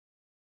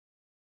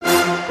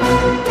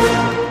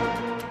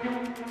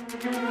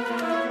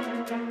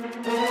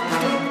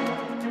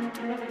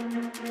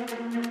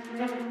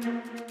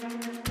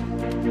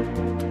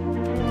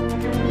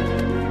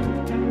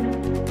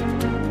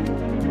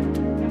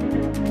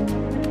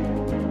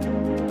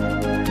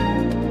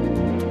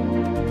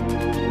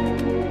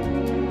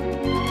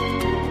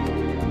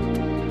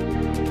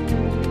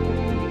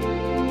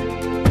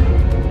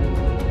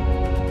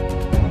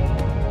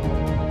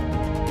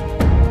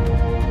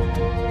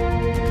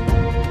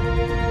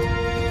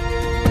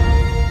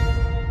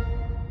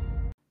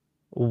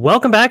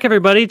Welcome back,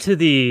 everybody, to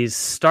the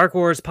Star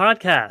Wars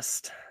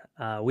podcast.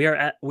 We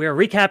are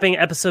recapping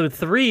episode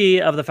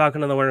 3 of the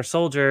Falcon and the Winter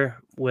Soldier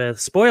with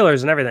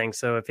spoilers and everything.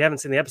 So if you haven't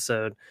seen the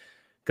episode,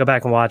 go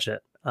back and watch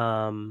it.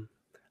 I'm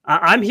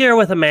here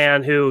with a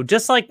man who,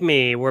 just like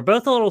me, we're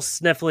both a little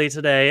sniffly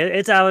today.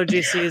 It's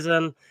allergy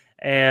season,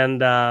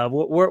 and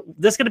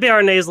this is going to be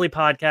our nasally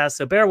podcast.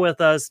 So bear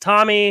with us.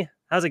 Tommy,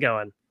 how's it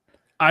going?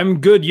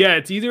 I'm good. Yeah,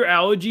 it's either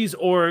allergies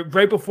or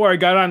right before I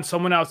got on,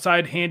 someone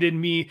outside handed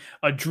me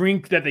a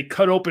drink that they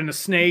cut open a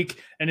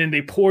snake and then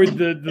they poured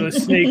the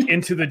snake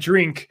into the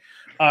drink.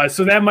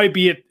 So that might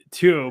be it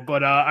too,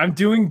 but I'm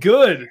doing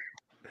good.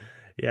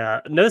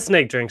 Yeah, no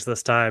snake drinks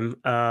this time.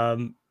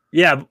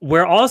 Yeah,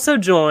 we're also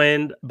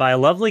joined by a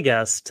lovely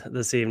guest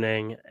this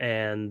evening,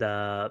 and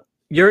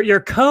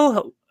your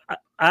co.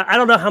 I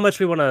don't know how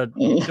much we want to.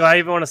 Do I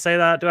even want to say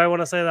that? Do I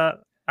want to say that?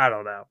 I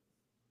don't know.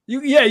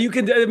 You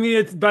can. I mean,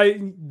 it's by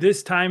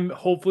this time.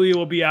 Hopefully, it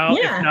will be out.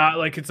 Yeah. If not,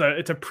 like it's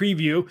a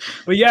preview.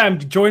 But yeah, I'm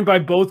joined by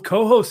both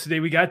co-hosts today.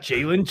 We got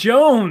Jalen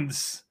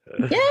Jones.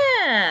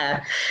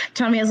 Yeah,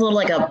 Tommy has a little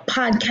like a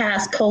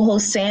podcast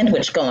co-host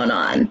sandwich going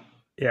on.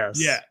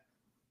 Yes.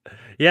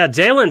 Yeah,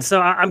 Jalen.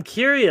 So I'm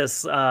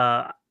curious.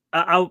 I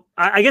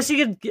guess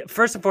you could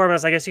first and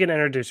foremost. I guess you can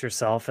introduce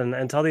yourself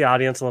and tell the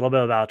audience a little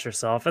bit about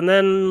yourself, and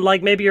then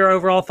like maybe your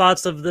overall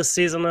thoughts of this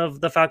season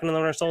of the Falcon and the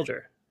Winter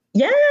Soldier.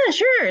 Yeah,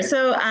 sure.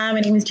 So my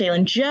name is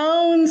Jalen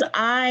Jones.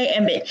 I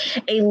am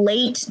a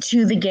late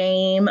to the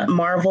game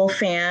Marvel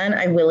fan.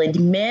 I will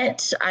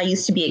admit I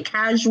used to be a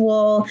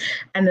casual,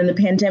 and then the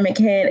pandemic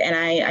hit, and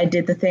I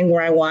did the thing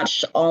where I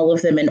watched all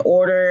of them in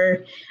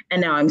order,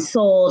 and now I'm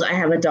sold. I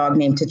have a dog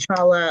named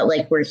T'Challa.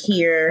 Like, we're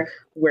here,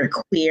 we're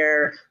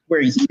queer, we're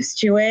used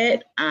to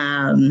it.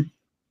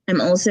 I'm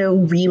also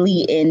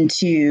really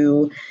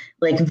into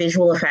like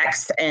visual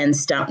effects and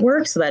stunt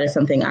work. So that is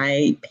something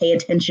I pay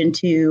attention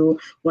to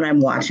when I'm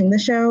watching the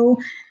show.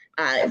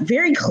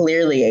 Very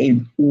clearly a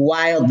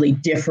wildly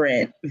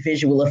different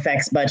visual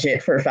effects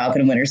budget for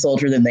Falcon and Winter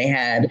Soldier than they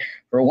had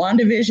for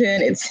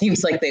WandaVision. It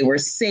seems like they were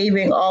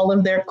saving all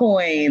of their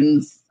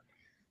coins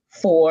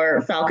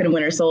for Falcon and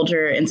Winter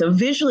Soldier. And so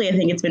visually, I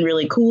think it's been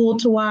really cool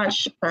to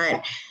watch,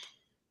 but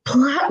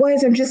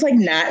plot-wise, I'm just like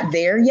not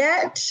there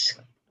yet.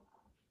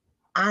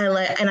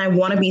 I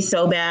want to be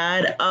so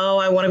bad. Oh,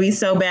 I want to be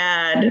so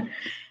bad.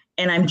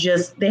 And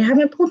they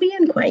haven't pulled me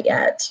in quite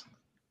yet.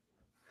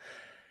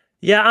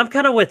 Yeah, I'm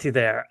kind of with you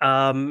there.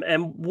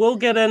 And we'll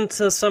get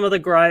into some of the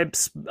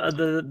gripes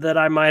that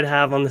I might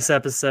have on this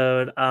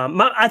episode.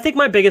 I think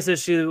my biggest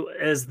issue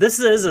is this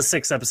is a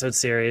 6-episode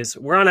series.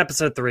 We're on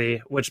episode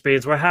 3, which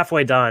means we're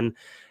halfway done.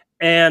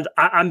 And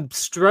I'm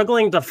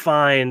struggling to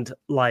find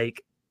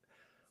like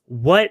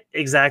what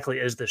exactly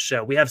is the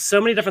show. We have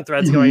so many different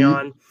threads going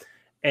on.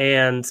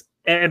 And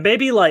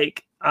maybe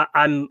like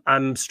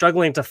I'm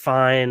struggling to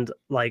find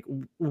like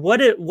what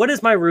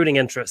is my rooting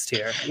interest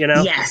here, you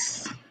know?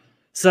 Yes.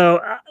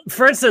 So,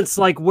 for instance,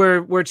 like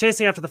we're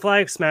chasing after the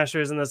Flag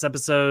Smashers in this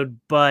episode,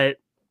 but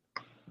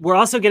we're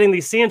also getting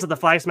these scenes of the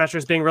Flag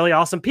Smashers being really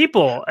awesome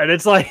people, and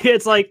it's like, do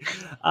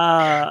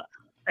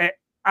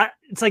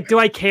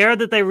I care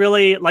that they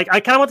really like?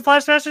 I kind of want the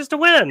Flag Smashers to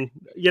win,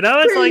 you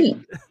know? It's like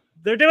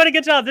they're doing a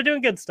good job, they're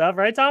doing good stuff,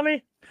 right,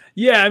 Tommy?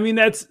 Yeah. I mean,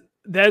 that's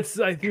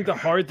I think the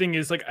hard thing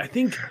is like I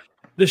think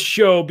the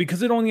show,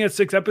 because it only has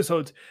 6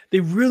 episodes, they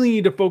really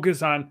need to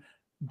focus on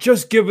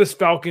just give us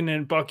Falcon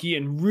and Bucky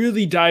and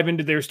really dive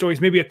into their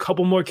stories, maybe a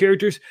couple more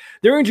characters.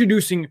 They're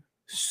introducing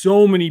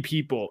so many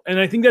people, and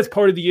I think that's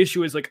part of the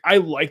issue is like I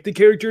like the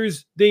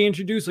characters they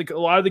introduced. Like a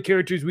lot of the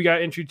characters we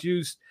got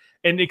introduced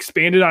and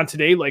expanded on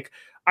today, like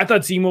I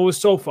thought Zemo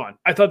was so fun.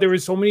 I thought there were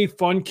so many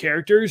fun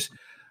characters.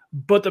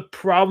 But the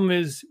problem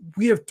is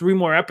we have 3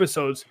 more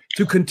episodes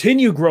to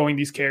continue growing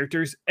these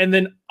characters. And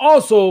then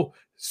also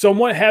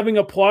somewhat having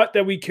a plot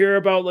that we care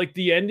about, like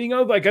the ending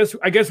of. I guess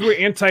we're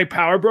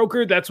anti-power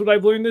broker. That's what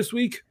I've learned this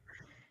week.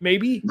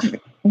 Maybe.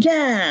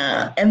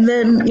 Yeah. And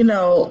then,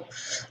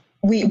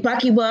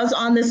 Bucky was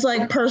on this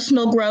like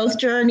personal growth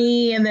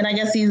journey. And then I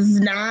guess he's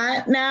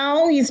not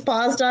now. He's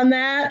paused on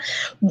that.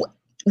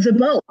 The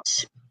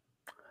boat.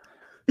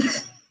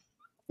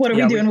 What are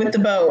we doing with the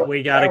boat?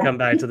 We got to come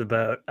back to the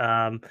boat.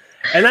 And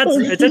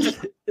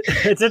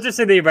it's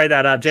interesting that you bring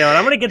that up, Jalen.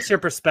 I'm going to get your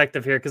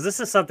perspective here because this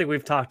is something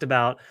we've talked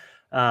about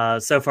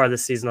so far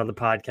this season on the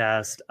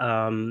podcast.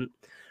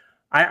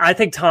 I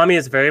think Tommy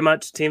is very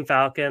much Team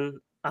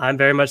Falcon. I'm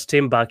very much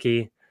Team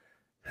Bucky.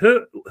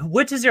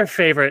 Which is your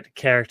favorite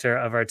character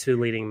of our 2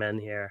 leading men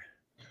here?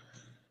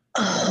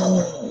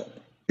 Oh,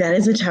 that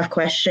is a tough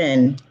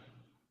question.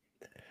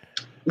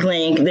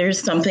 Like,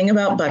 there's something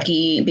about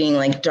Bucky being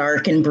like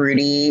dark and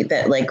broody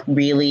that like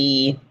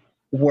really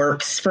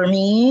works for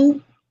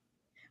me.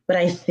 But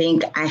I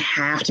think I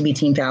have to be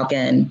Team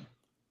Falcon.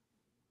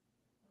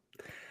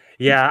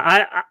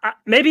 Yeah, I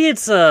maybe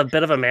it's a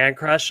bit of a man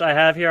crush I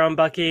have here on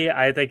Bucky.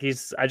 I think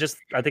he's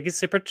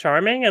super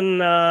charming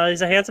and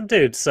he's a handsome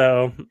dude.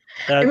 So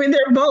I mean,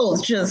 they're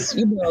both just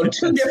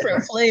 2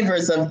 different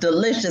flavors of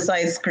delicious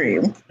ice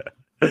cream.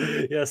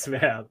 Yes,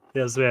 ma'am.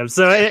 Yes, ma'am.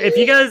 So if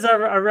you guys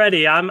are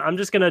ready, I'm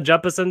just gonna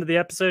jump us into the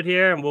episode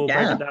here, and we'll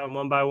break it down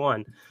one by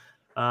one.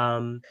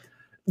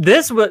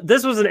 This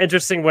was an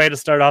interesting way to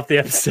start off the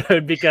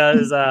episode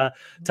because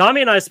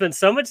Tommy and I spent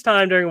so much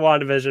time during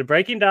WandaVision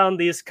breaking down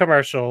these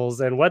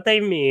commercials and what they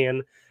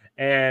mean,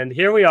 and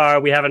here we are.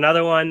 We have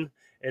another one.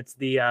 It's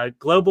the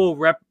global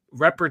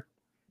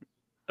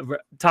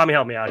Tommy,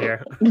 help me out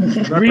here.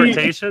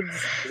 Repatriations?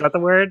 Is that the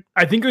word?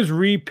 I think it was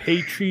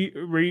repatriation.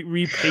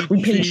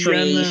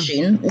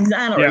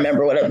 I don't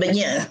remember what it, but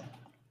yeah.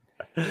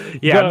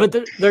 Yeah, but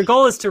their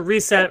goal is to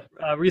reset,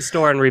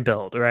 restore, and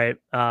rebuild, right?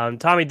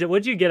 Tommy,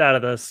 what did you get out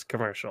of this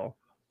commercial?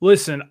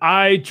 Listen,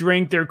 I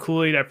drank their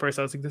Kool-Aid at first.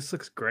 I was like, this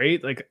looks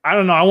great. Like, I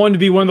don't know. I wanted to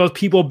be one of those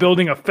people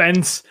building a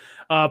fence,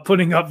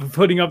 putting up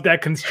that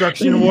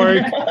construction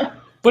work.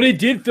 But it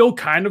did feel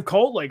kind of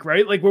cult-like,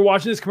 right? Like, we're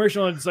watching this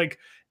commercial, and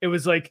it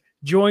was like,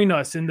 join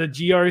us in the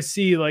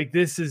GRC. Like,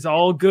 this is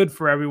all good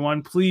for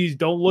everyone. Please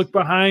don't look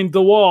behind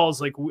the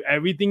walls. Like,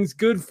 everything's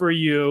good for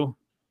you.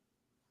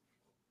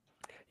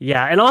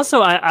 Yeah, and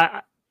also,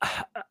 I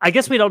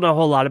guess we don't know a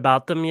whole lot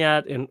about them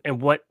yet and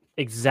what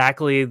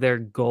exactly their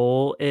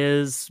goal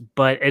is,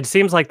 but it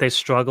seems like they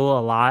struggle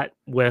a lot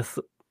with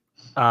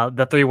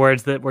the three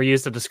words that were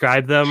used to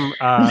describe them,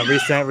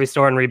 reset,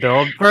 restore, and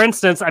rebuild. For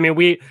instance, I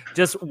mean,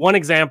 one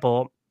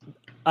example,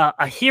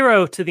 a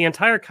hero to the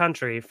entire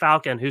country,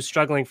 Falcon, who's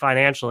struggling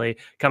financially,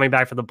 coming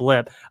back for the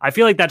blip. I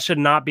feel like that should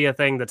not be a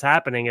thing that's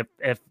happening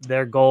if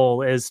their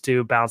goal is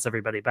to bounce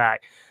everybody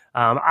back.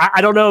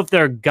 I don't know if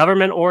they're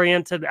government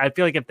oriented. I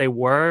feel like if they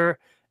were,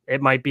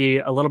 it might be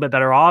a little bit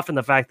better off in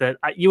the fact that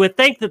you would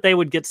think that they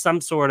would get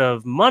some sort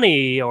of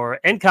money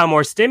or income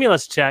or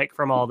stimulus check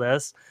from all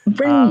this.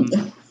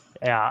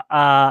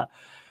 Yeah.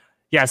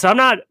 So I'm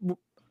not,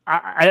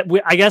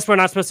 I guess we're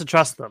not supposed to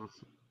trust them.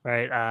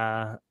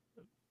 Right.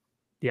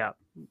 Yeah.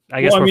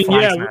 I guess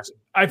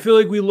I feel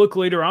like we look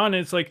later on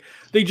and it's like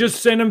they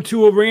just send them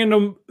to a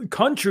random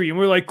country and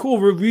we're like, cool,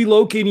 we're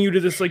relocating you to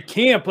this like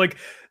camp. Like,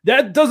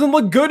 that doesn't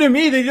look good to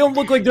me. They don't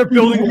look like they're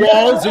building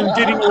walls and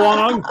getting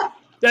along.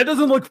 That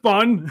doesn't look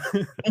fun.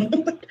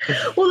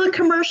 Well, the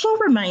commercial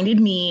reminded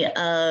me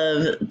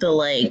of the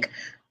like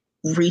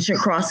Reach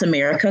Across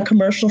America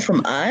commercial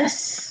from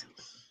Us.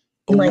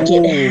 Like,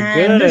 it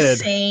had the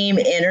same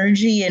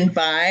energy and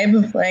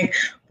vibe of like,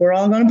 we're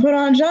all going to put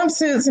on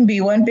jumpsuits and be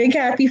one big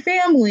happy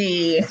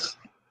family.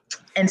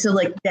 And so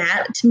like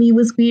that to me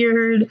was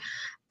weird.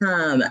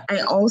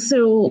 I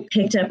also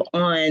picked up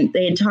on,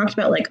 they had talked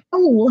about like,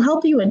 oh, we'll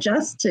help you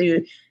adjust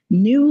to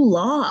new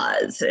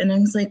laws. And I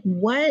was like,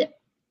 what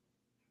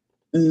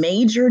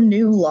major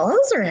new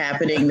laws are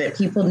happening that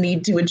people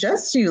need to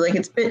adjust to? Like,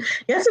 it's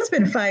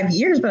been 5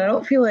 years, but I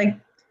don't feel like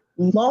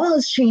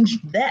laws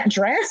changed that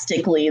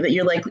drastically that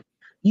you're like,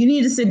 you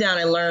need to sit down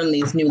and learn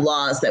these new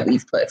laws that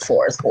we've put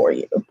forth for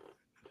you.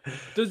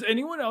 Does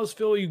anyone else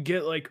feel you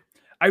get like,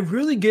 I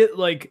really get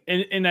like,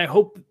 and I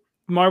hope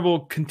Marvel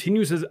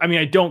continues as, I mean,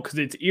 I don't because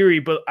it's eerie,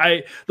 but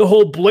the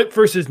whole blip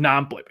versus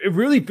non-blip, it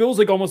really feels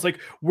like almost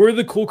like we're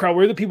the cool crowd.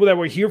 We're the people that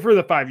were here for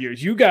the 5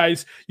 years. You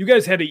guys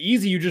had it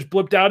easy. You just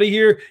blipped out of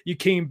here. You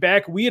came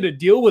back. We had to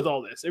deal with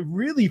all this. It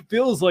really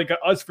feels like a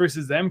us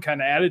versus them kind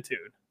of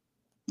attitude.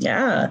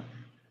 Yeah.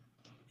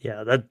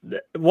 Yeah. That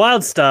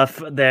wild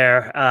stuff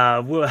there.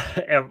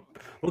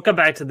 We'll come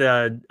back to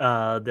the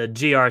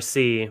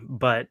GRC,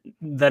 but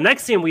the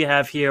next scene we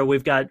have here,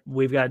 we've got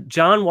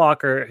John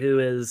Walker,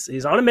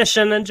 he's on a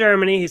mission in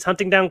Germany. He's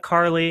hunting down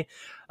Carly.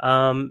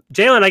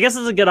 Jalen, I guess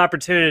it's a good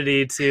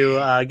opportunity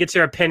to get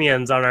your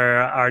opinions on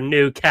our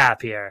new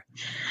Cap here.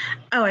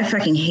 Oh, I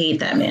fucking hate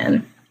that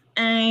man.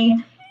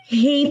 I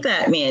hate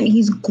that man.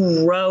 He's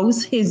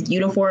gross. His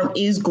uniform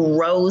is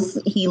gross.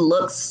 He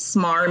looks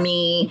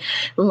smarmy.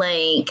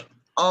 Like,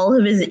 all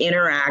of his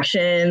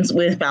interactions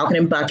with Falcon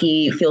and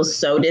Bucky feel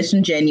so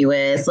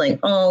disingenuous. Like,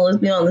 oh, let's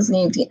be on the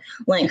same team.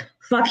 Like,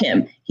 fuck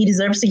him. He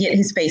deserves to get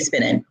his face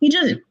spinning. He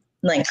just,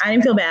 like, I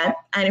didn't feel bad.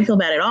 I didn't feel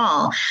bad at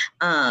all.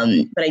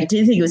 But I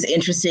did think it was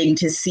interesting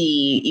to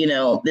see, you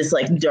know, this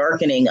like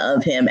darkening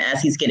of him as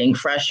he's getting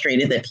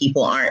frustrated that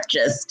people aren't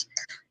just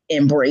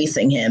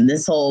embracing him.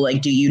 This whole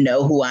like, do you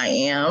know who I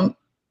am?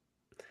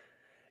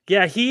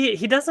 Yeah, he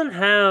doesn't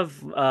have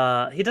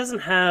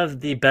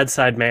the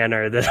bedside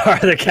manner that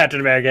other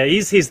Captain America.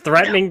 He's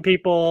threatening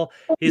people.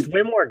 He's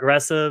way more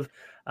aggressive.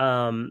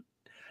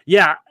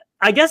 Yeah,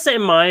 I guess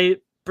in my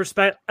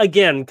perspective,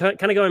 again,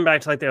 kind of going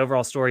back to like the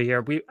overall story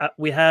here,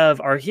 we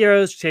have our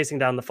heroes chasing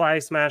down the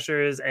Flag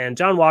Smashers, and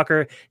John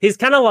Walker. He's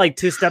kind of like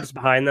 2 steps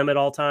behind them at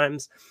all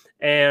times.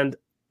 And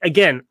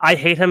again, I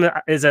hate him.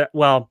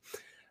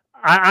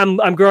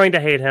 I'm growing to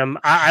hate him.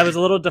 I was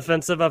a little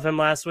defensive of him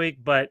last week,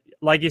 but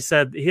like you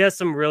said, he has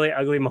some really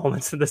ugly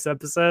moments in this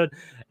episode,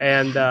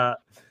 and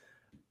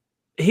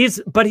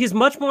he's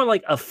much more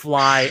like a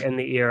fly in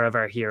the ear of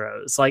our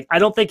heroes. Like, I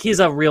don't think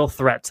he's a real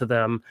threat to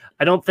them.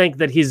 I don't think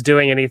that he's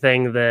doing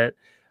anything that,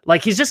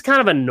 like, he's just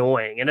kind of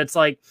annoying, and it's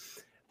like,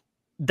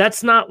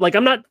 that's not like,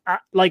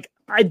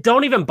 I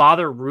don't even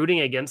bother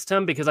rooting against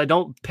him because I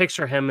don't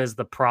picture him as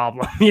the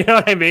problem. You know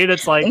what I mean?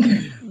 It's like,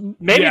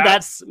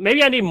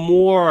 maybe I need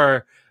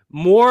more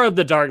of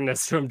the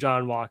darkness from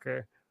John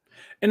Walker.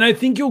 And I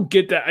think you'll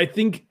get that. I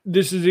think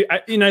this is,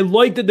 and I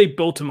like that they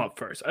built him up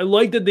first. I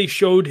like that they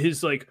showed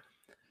his like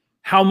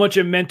how much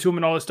it meant to him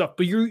and all this stuff.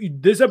 But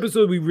this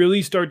episode, we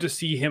really start to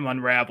see him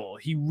unravel.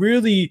 He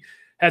really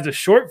has a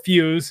short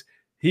fuse.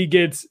 He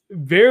gets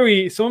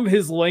some of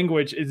his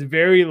language is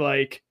very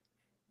the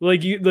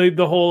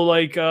whole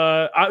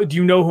do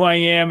you know who I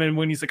am? And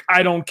when he's like,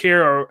 I don't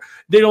care, or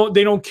they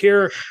don't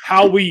care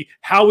how we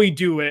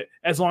do it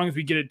as long as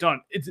we get it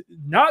done. It's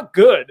not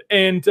good.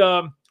 And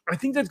I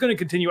think that's going to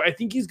continue. I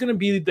think he's going to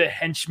be the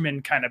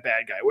henchman kind of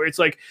bad guy where it's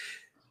like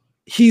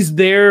he's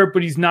there,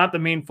 but he's not the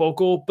main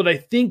focal. But I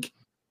think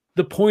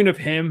the point of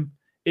him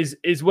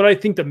is what I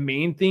think the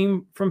main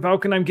theme from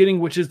Falcon I'm getting,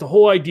 which is the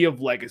whole idea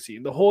of legacy,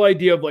 the whole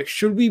idea of like,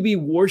 should we be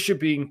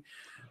worshiping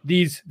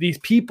these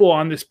people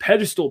on this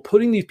pedestal,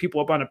 putting these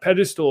people up on a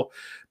pedestal?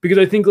 Because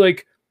I think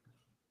like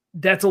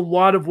that's a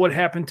lot of what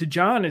happened to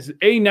John is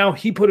now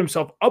he put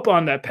himself up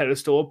on that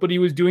pedestal, but he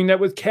was doing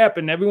that with Cap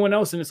and everyone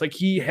else. And it's like,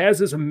 he has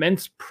this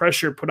immense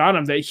pressure put on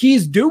him that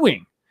he's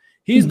doing.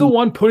 He's the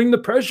one putting the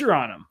pressure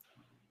on him.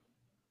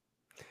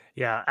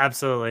 Yeah,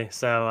 absolutely.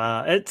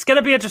 So it's going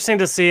to be interesting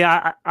to see.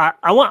 I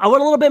want a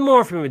little bit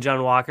more from you,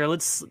 John Walker.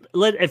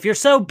 If you're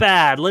so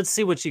bad, let's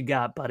see what you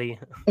got, buddy.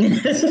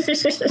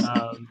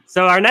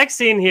 So our next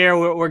scene here,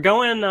 we're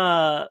going.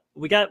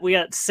 We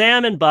got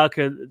Sam and Buck.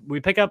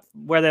 We pick up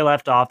where they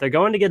left off. They're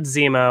going to get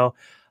Zemo,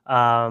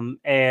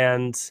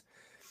 and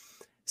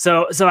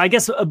so I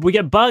guess we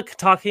get Buck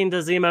talking to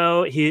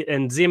Zemo.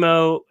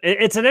 Zemo.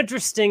 It's an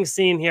interesting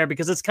scene here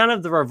because it's kind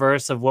of the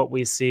reverse of what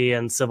we see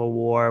in Civil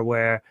War,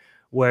 where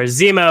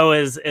Zemo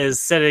is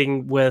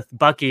sitting with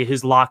Bucky,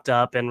 who's locked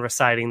up and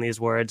reciting these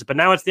words. But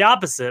now it's the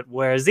opposite,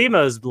 where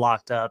Zemo's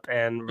locked up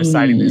and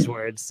reciting these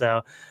words.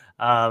 So,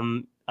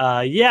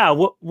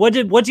 what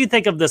do you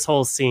think of this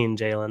whole scene,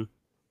 Jalen?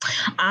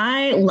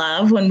 I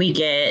love when we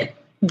get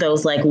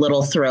those like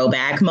little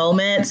throwback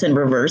moments and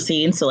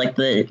reversing. So like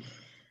the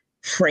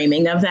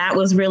framing of that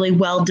was really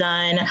well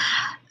done.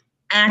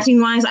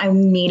 Acting wise, I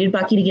needed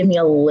Bucky to give me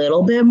a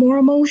little bit more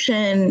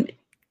emotion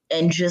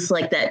and just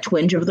like that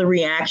twinge of the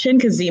reaction,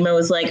 because Zemo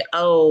is like,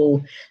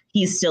 oh,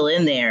 he's still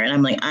in there. And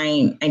I'm like,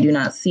 I do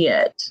not see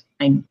it.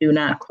 I do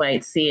not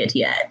quite see it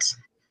yet.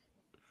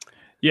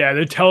 Yeah,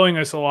 they're telling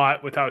us a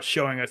lot without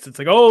showing us. It's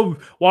like, oh,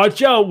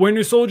 watch out,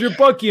 Winter Soldier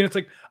Bucky. And it's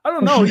like, I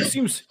don't know.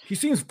 He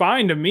seems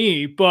fine to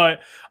me, but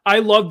I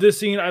love this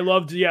scene. I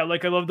love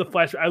the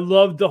flash. I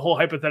love the whole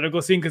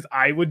hypothetical scene because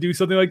I would do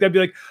something like that. Be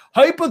like,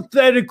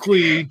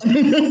 hypothetically,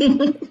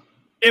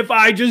 if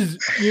I just,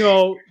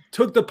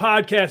 took the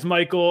podcast,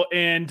 Michael,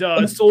 and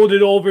sold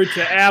it over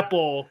to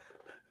Apple,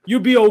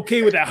 you'd be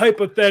okay with that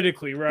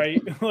hypothetically, right?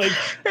 Like,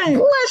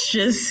 let's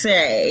just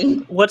say,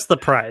 what's the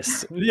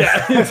price?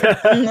 Yeah,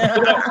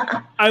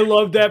 I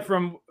love that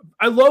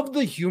I love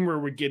the humor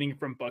we're getting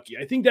from Bucky.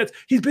 I think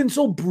he's been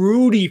so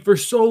broody for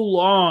so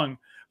long,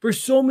 for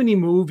so many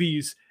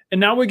movies. And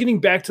now we're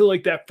getting back to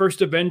like that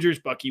first Avengers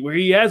Bucky, where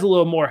he has a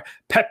little more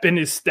pep in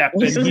his step,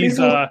 and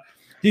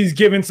he's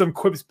given some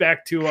quips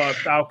back to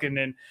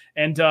Falcon,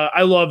 and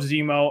I love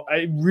Zemo.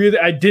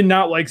 I did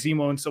not like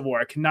Zemo in Civil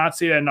War. I cannot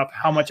say that enough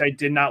how much I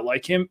did not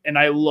like him, and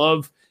I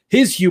love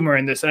his humor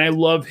in this, and I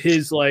love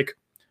his like,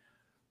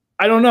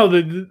 I don't know,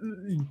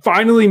 the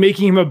finally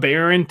making him a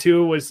Baron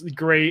too was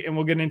great, and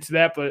we'll get into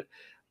that. But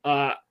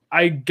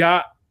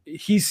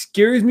he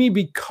scares me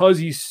because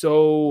he's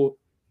so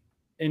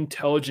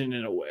intelligent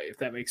in a way, if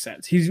that makes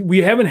sense. We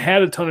haven't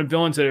had a ton of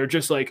villains that are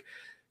just like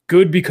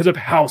good because of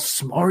how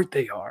smart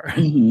they are.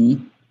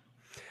 Mm-hmm.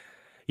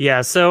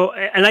 Yeah. So,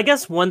 and I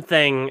guess one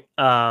thing,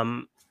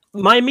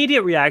 my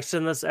immediate reaction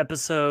in this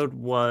episode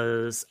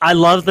was, I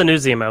love the new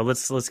Zemo.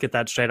 Let's get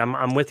that straight.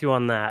 I'm with you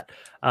on that.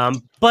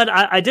 But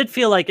I did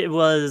feel like it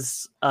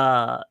was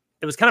kind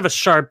of a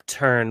sharp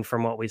turn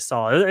from what we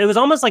saw. It was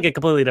almost like a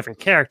completely different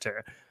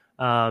character.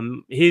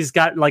 He's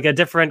got like a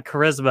different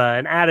charisma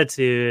and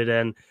attitude,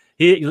 and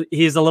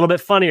he's a little bit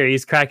funnier.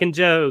 He's cracking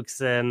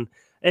jokes, and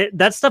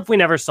that stuff we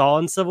never saw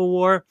in Civil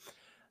War.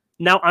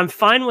 Now, I'm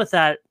fine with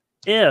that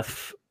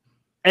first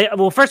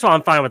of all,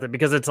 I'm fine with it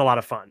because it's a lot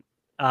of fun.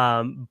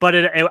 But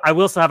I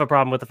will still have a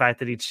problem with the fact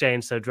that he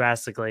changed so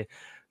drastically.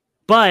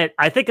 But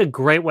I think a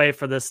great way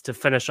for this to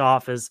finish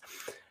off is,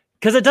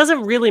 because it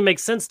doesn't really make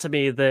sense to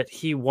me that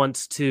he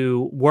wants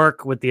to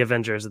work with the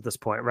Avengers at this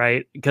point,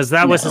 right? Because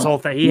that was his whole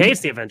thing. He hates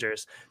the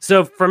Avengers.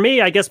 So for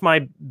me, I guess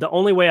the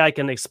only way I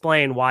can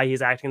explain why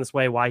he's acting this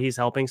way, why he's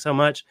helping so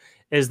much,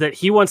 is that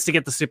he wants to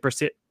get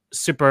the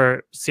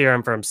super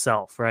serum for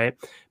himself, right?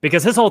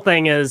 Because his whole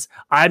thing is,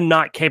 I'm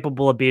not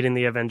capable of beating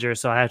the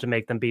Avengers, so I have to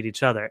make them beat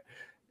each other.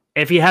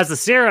 If he has the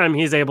serum,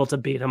 he's able to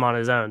beat him on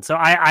his own. So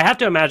I have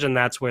to imagine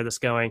that's where this is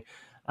going.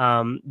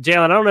 Jalen,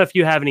 I don't know if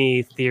you have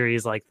any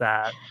theories like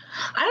that.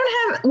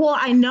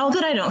 I know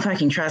that I don't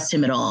fucking trust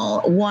him at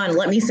all. One,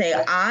 let me say,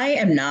 I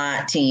am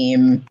not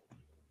team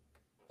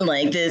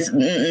like this.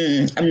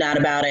 I'm not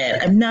about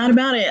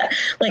it.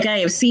 Like, I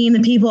have seen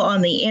the people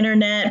on the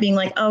internet being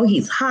like, oh,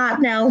 he's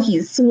hot now,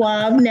 he's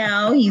suave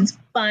now, he's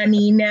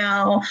funny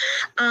now.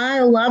 I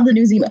love the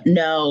new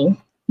Zemo.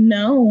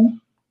 No,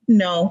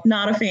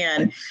 not a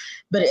fan.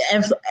 But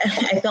I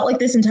felt like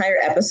this entire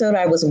episode,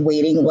 I was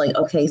waiting, like,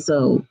 okay,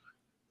 so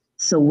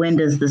when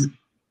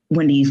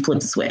do you flip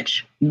the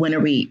switch? When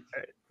are the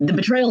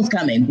betrayal's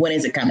coming? When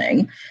is it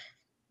coming?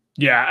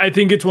 Yeah, I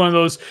think it's one of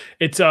those.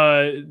 It's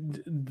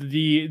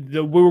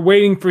we're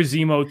waiting for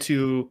Zemo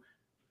to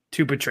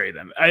betray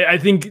them. I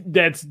think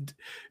that's,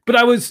 but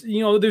I was,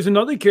 there's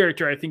another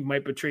character I think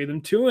might betray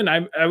them too, and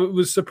I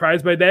was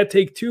surprised by that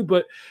take too.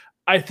 But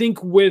I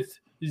think with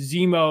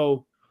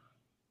Zemo,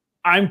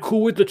 I'm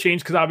cool with the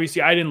change because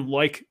obviously I didn't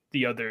like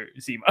the other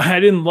Zemo. I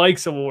didn't like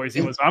Civil War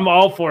Zemo, so I'm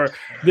all for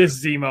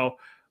this Zemo.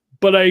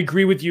 But I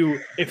agree with you.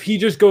 If he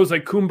just goes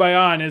like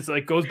kumbaya and is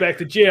like goes back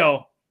to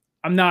jail,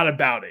 I'm not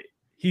about it.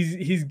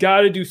 He's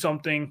got to do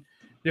something.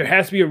 There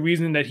has to be a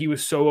reason that he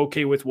was so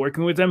okay with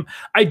working with them.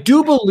 I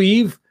do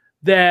believe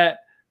that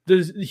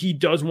he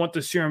does want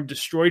the serum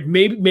destroyed.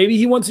 Maybe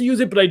he wants to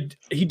use it, but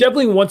he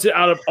definitely wants it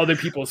out of other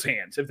people's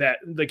hands. If that,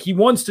 like, he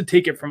wants to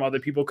take it from other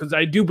people, because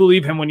I do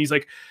believe him when he's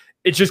like,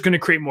 it's just going to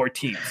create more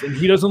teams, and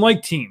he doesn't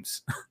like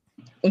teams.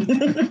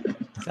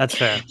 That's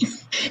fair.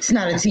 He's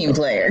not a team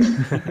player.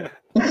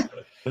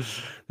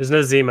 There's no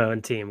Zemo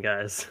in team,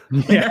 guys.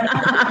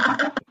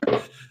 Yeah.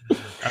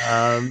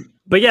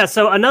 But yeah,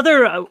 so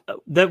another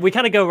that we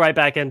kind of go right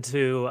back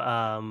into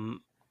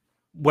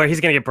where he's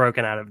going to get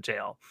broken out of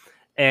jail.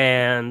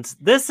 And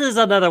this is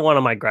another one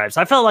of my gripes.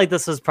 I felt like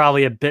this was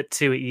probably a bit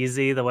too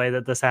easy, the way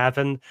that this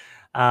happened.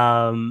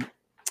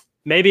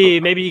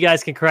 Maybe you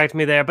guys can correct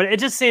me there, but it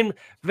just seemed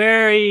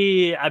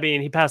very,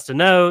 he passed a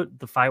note,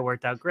 the fight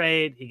worked out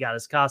great, he got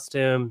his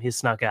costume, he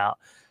snuck out.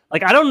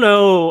 Like, I don't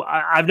know,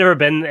 I've never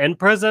been in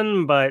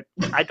prison, but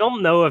I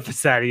don't know if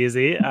it's that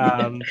easy.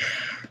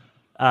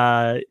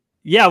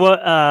 Yeah,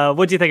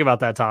 what do you think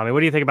about that, Tommy? What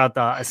do you think about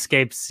the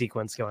escape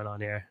sequence going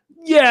on here?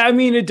 Yeah,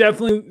 it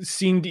definitely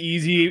seemed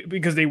easy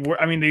because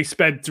they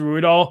sped through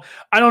it all.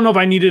 I don't know if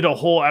I needed a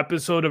whole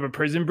episode of a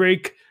prison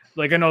break.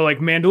 Like, I know, like,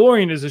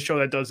 Mandalorian is a show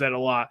that does that a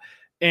lot.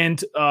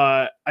 And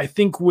I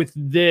think with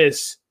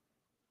this,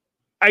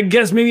 I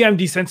guess maybe I'm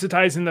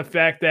desensitized in the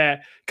fact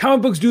that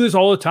comic books do this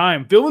all the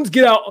time. Villains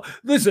get out.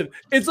 Listen,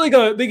 it's like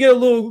they get a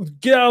little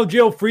get out of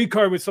jail free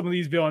card with some of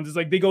these villains. It's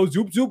like they go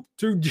zoop zoop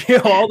through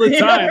jail all the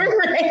time.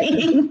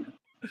 Right.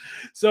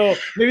 So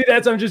maybe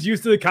I'm just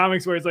used to the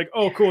comics where it's like,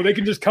 oh, cool, they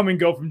can just come and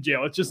go from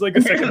jail. It's just like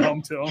a second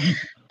home to them.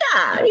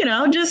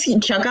 Yeah,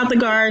 just chuck out the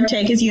guard,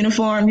 take his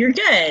uniform, you're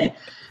good.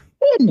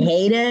 I didn't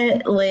hate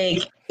it.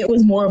 Like, it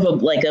was more of a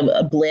blip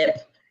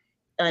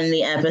on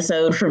the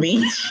episode for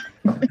me.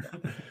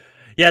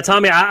 Yeah,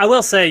 Tommy, I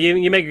will say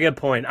you make a good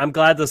point. I'm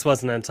glad this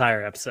wasn't an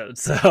entire episode.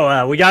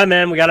 So we got him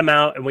in, we got him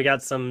out, and we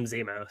got some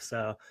Zemo.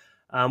 So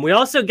we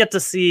also get to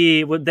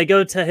see they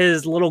go to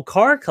his little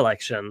car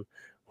collection,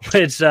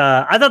 which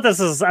I thought this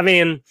is.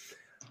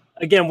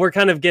 Again, we're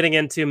kind of getting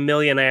into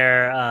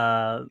millionaire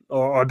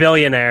or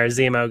billionaire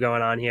Zemo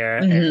going on here.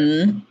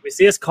 Mm-hmm. And we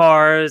see his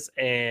cars,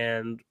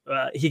 and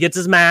he gets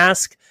his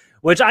mask,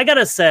 which I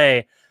gotta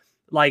say,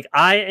 like,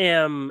 I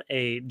am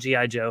a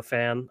G.I. Joe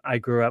fan. I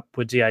grew up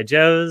with G.I.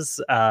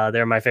 Joes.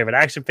 They're my favorite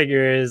action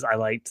figures. I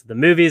liked the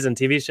movies and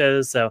TV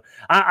shows. So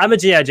I'm a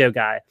G.I. Joe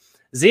guy.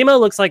 Zemo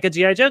looks like a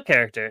G.I. Joe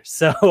character.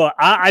 So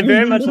I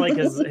very much like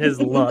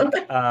his look.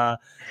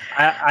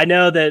 I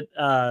know that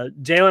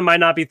Jalen might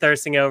not be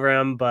thirsting over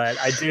him, but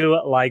I do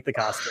like the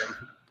costume.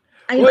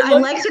 I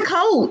like the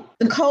coat.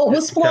 The coat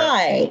was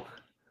fly.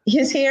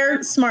 His hair,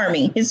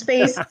 smarmy. His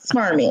face,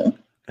 smarmy.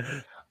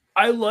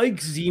 I like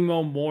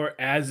Zemo more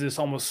as this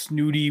almost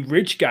snooty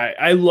rich guy.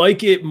 I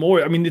like it more.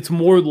 It's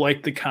more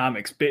like the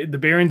comics. The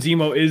Baron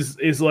Zemo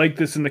is like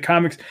this in the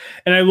comics,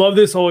 and I love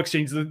this whole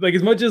exchange. Like,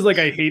 as much as like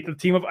I hate the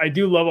team up, I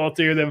do love all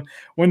three of them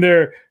when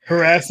they're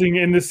harassing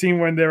in the scene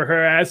when they're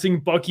harassing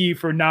Bucky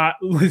for not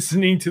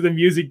listening to the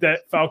music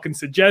that Falcon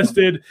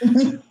suggested,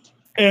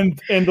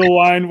 and the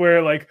line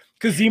where, like,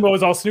 because Zemo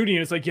is all snooty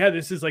and it's like, yeah,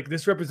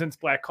 this represents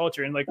Black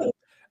culture, and like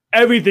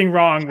everything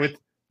wrong with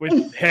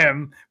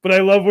him, but I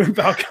love when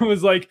Falcon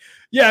was like,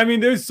 yeah,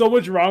 there's so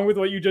much wrong with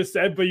what you just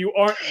said, but you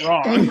aren't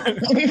wrong.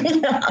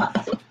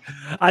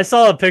 I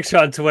saw a picture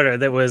on Twitter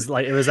that was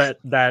like, it was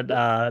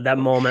that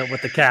moment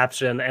with the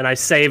caption, and I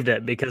saved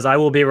it because I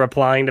will be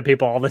replying to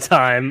people all the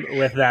time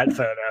with that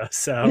photo.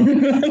 So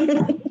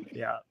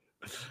yeah.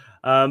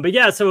 But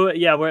yeah, so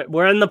yeah,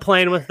 we're in the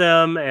plane with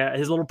them,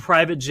 his little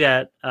private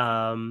jet.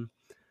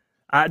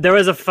 There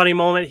was a funny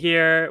moment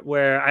here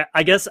where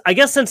I guess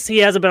since he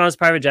hasn't been on his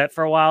private jet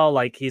for a while,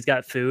 like, he's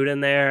got food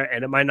in there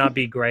and it might not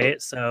be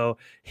great. So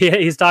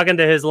he's talking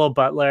to his little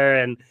butler,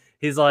 and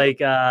he's like,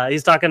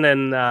 he's talking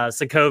in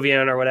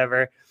Sokovian or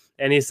whatever.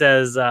 And he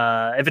says,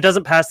 if it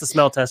doesn't pass the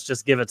smell test,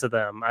 just give it to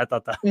them. I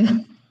thought that,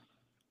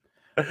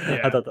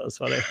 I thought that was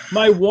funny.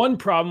 My one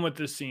problem with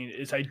this scene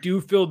is I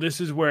do feel this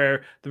is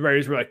where the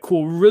writers were like,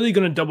 cool, we're really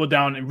going to double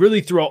down and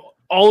really throw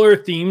all our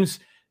themes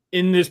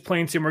in this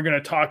plane scene, we're going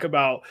to talk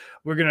about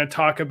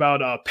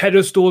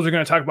pedestals. We're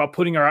going to talk about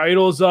putting our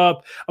idols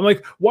up. I'm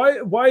like,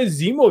 why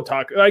is Zemo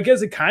talking? I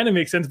guess it kind of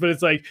makes sense, but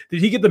it's like,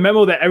 did he get the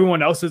memo that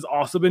everyone else has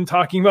also been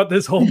talking about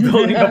this whole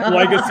building up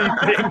legacy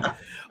thing?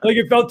 Like,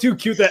 it felt too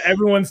cute that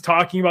everyone's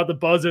talking about the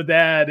buzz of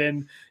that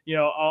and, you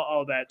know,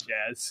 all that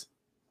jazz.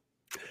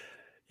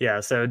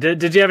 Yeah. So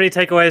did you have any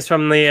takeaways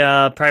from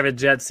the private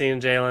jet scene,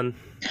 Jalen?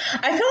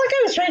 I felt like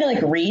I was trying to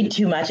like read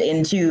too much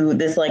into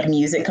this like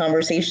music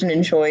conversation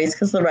and choice,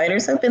 because the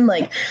writers have been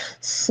like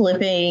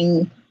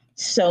slipping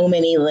so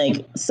many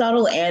like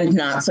subtle and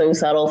not so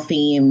subtle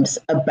themes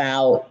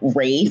about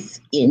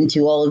race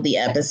into all of the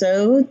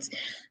episodes.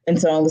 And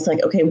so I was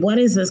like, okay, what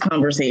is this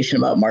conversation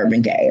about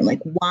Marvin Gaye? And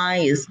like, why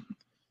is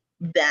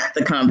that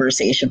the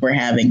conversation we're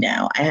having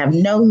now? I have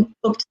no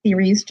booked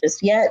theories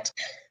just yet,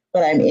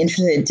 but I'm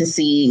interested to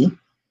see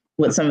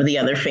what some of the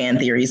other fan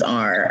theories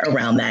are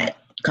around that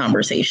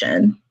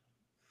conversation.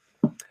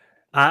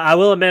 I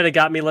will admit it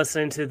got me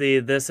listening to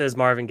the This Is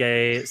Marvin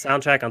Gaye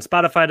soundtrack on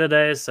Spotify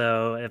today.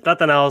 So if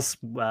nothing else,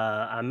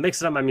 I'm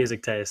mixing up my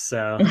music taste.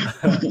 So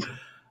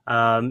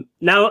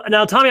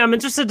now, Tommy, I'm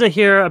interested to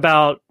hear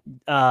about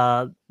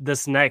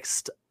this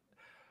next.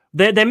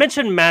 They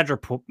mentioned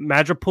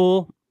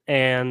Madripoor,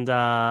 and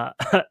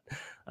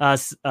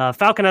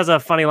Falcon has a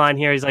funny line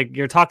here. He's like,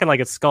 "You're talking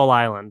like it's Skull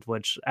Island,"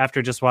 which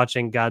after just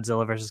watching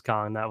Godzilla versus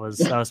Kong, that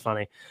was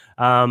funny.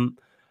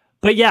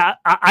 But yeah,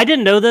 I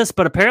didn't know this,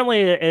 but apparently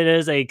it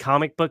is a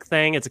comic book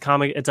thing. It's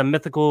a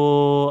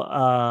mythical,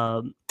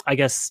 I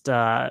guess,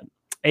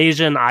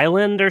 Asian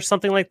island or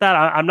something like that.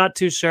 I'm not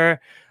too sure.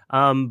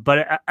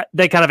 But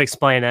they kind of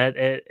explain it.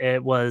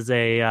 It was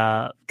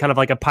a kind of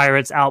like a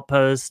pirate's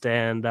outpost,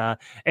 and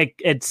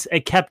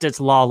it kept its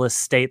lawless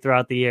state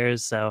throughout the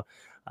years. So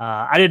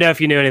I didn't know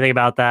if you knew anything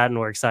about that, and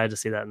we're excited to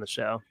see that in the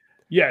show.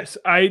 Yes,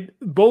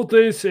 both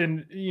this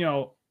and, you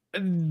know,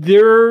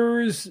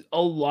 there's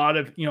a lot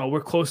of, you know, we're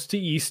close to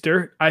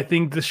Easter. I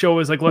think the show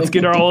is like, let's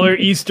get all our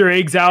Easter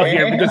eggs out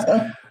here, because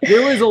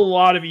there was a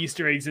lot of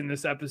Easter eggs in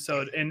this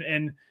episode,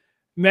 and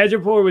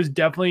Madripoor was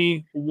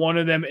definitely one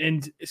of them.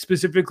 And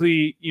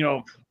specifically, you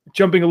know,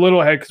 jumping a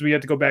little ahead because we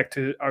had to go back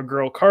to our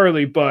girl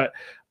Carly, but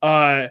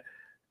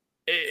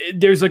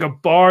there's like a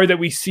bar that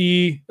we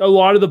see. A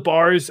lot of the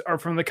bars are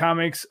from the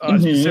comics,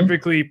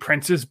 specifically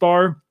Princess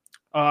Bar,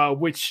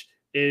 which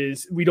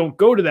is, we don't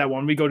go to that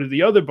one. We go to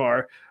the other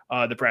bar,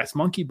 the Brass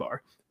Monkey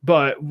Bar.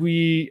 But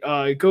we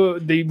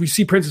we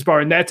see Princess Bar,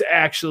 and that's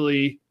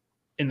actually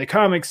in the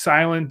comics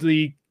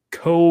silently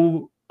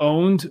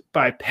co-owned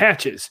by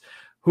Patches,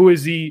 who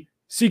is the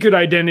secret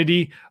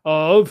identity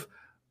of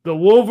the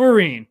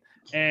Wolverine.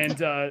 And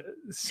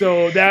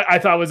so that I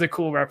thought was a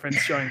cool reference,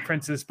 showing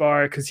Princess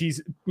Bar, because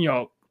he's, you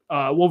know,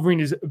 Wolverine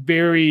is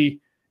very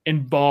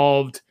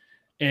involved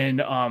in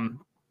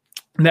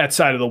that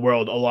side of the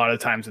world a lot of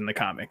times in the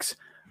comics.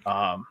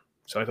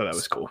 So I thought that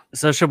was cool.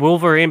 So should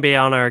Wolverine be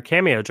on our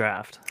cameo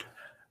draft?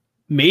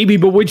 Maybe,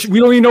 but we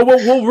don't even know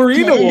what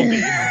Wolverine will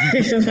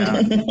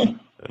be.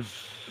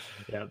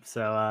 Yep.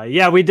 So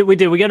yeah, we do. We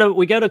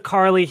go to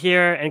Carly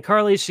here, and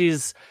Carly,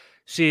 she's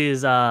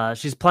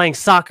playing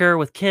soccer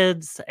with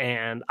kids,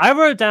 and I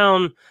wrote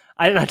down.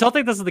 I don't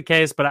think this is the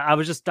case, but I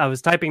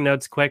was typing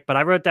notes quick, but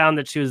I wrote down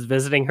that she was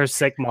visiting her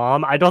sick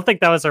mom. I don't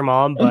think that was her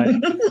mom, but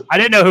I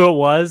didn't know who it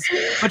was.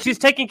 But she's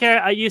taking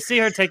care. You see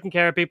her taking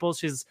care of people.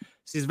 She's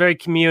very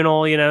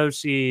communal. You know,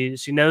 she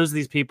knows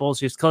these people.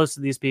 She's close to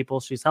these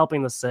people. She's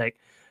helping the sick.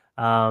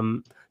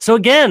 So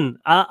again,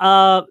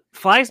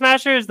 Flag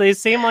Smashers, they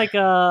seem like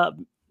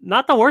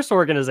not the worst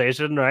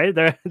organization, right?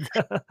 They're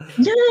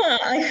Yeah,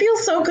 I feel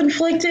so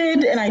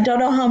conflicted, and I don't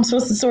know how I'm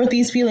supposed to sort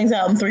these feelings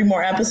out in 3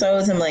 more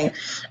episodes. I'm like,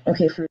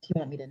 okay, Fruits, you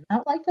want me to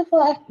not like the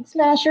Flag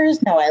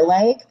Smashers? No, I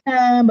like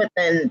them, but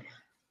then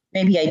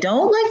maybe I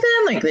don't like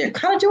them. Like, they're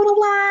kind of doing a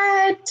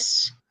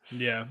lot.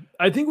 Yeah,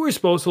 I think we're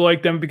supposed to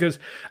like them because,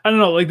 I don't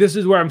know, like, this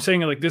is where I'm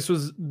saying, like, this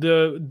was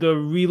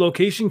the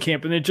relocation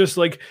camp, and it just,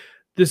 like,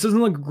 this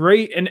doesn't look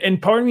great.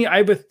 And part of me, I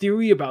have a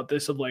theory about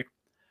this of, like,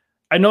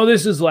 I know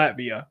this is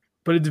Latvia,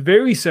 but it's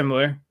very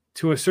similar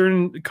to a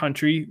certain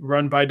country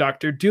run by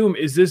Dr. Doom.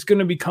 Is this going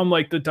to become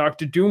like the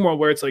Dr. Doom world,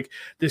 where it's like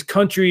this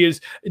country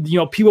is, you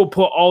know, people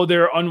put all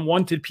their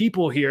unwanted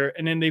people here,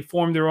 and then they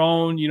form their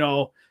own, you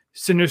know,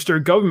 sinister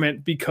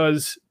government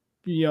because,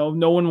 you know,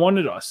 no one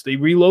wanted us. They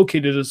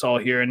relocated us all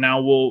here, and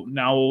now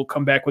we'll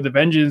come back with a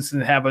vengeance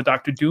and have a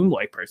Dr.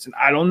 Doom-like person.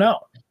 I don't know.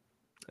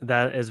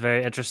 That is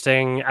very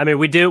interesting. I mean,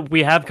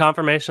 we have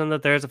confirmation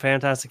that there's a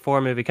Fantastic Four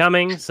movie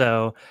coming,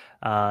 so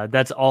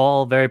that's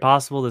all very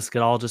possible. This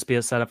could all just be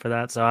a setup for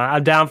that, so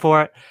I'm down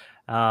for it.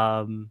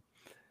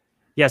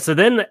 Yeah. So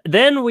then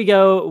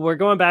we're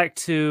going back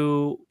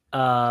to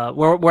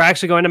we're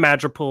actually going to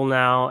Madripoor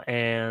now,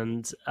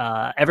 and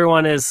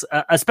everyone is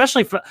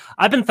especially.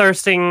 I've been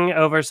thirsting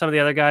over some of the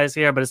other guys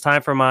here, but it's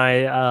time for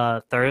my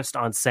thirst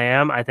on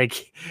Sam. I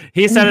think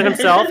he said it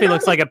himself. He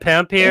looks like a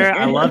pimp here.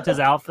 I loved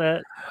his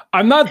outfit.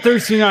 I'm not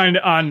thirsting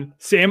on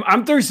Sam.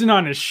 I'm thirsting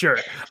on his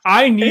shirt.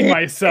 I need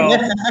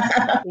myself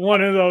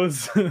one of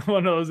those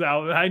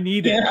outfits. I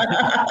need it.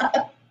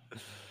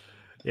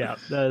 Yeah.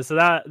 So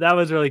that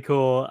was really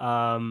cool.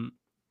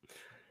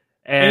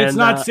 And it's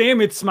not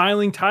Sam, it's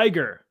Smiling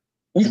Tiger.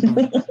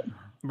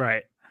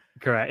 Right.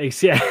 Correct.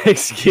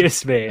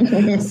 Excuse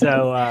me.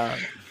 So,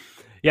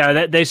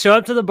 yeah, they show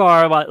up to the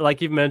bar,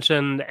 like you've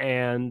mentioned,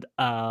 and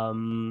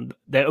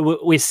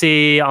we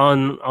see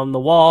on the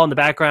wall in the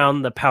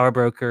background, the power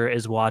broker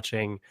is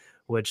watching,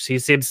 which he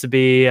seems to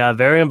be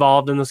very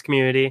involved in this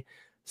community.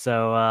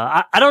 So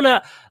I don't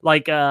know,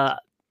 like Jalen,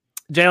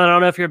 I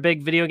don't know if you're a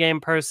big video game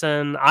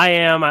person. I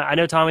am. I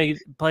know Tommy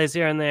plays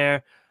here and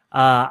there.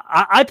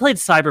 I played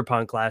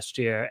Cyberpunk last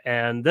year,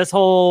 and this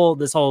whole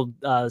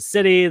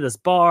city, this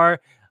bar,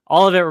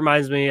 all of it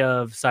reminds me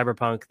of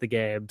Cyberpunk the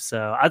game.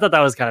 So I thought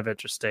that was kind of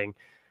interesting.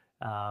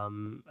 Are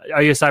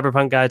you a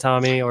Cyberpunk guy,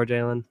 Tommy or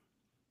Jalen?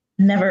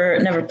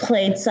 Never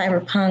played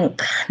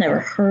Cyberpunk. Never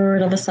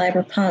heard of a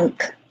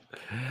Cyberpunk.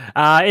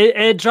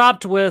 It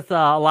dropped with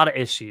a lot of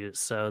issues,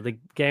 so the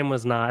game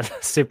was not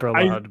super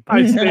loud.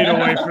 I stayed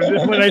away from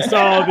it. When I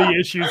saw the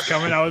issues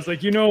coming, I was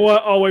like, you know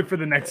what? I'll wait for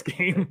the next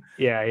game.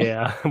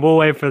 Yeah. We'll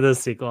wait for the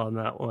sequel on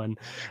that one.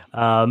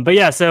 But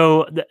yeah,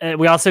 so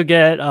we also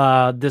get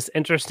this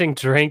interesting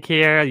drink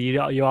here.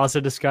 You also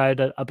described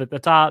it up at the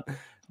top.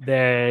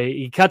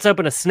 He cuts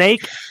open a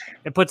snake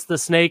and puts the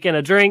snake in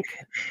a drink.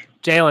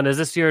 Jalen, is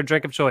this your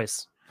drink of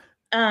choice?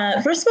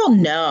 First of all,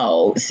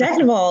 no.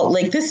 Second of all,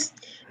 like this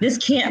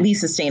can't be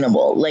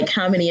sustainable. Like,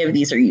 how many of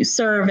these are you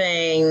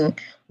serving?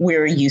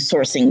 Where are you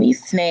sourcing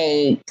these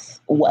snakes?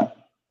 What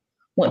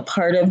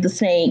part of the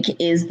snake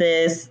is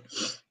this?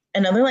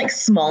 Another like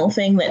small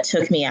thing that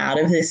took me out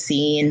of this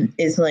scene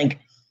is like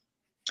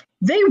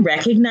they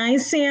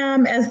recognize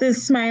Sam as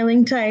this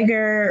smiling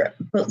tiger,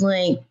 but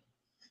like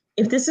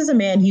if this is a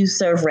man you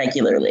serve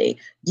regularly,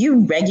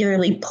 you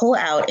regularly pull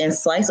out and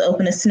slice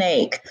open a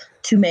snake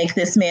to make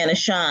this man a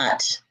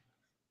shot.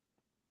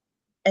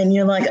 And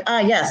you're like,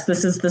 yes,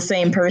 this is the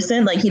same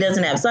person. Like, he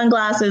doesn't have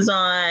sunglasses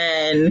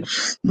on.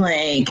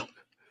 Like,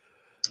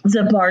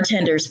 the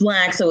bartender's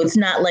black, so it's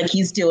not like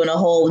he's doing a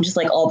whole just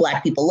like all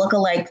black people look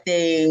alike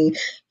thing.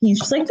 He's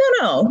just like,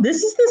 no,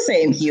 this is the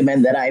same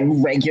human that I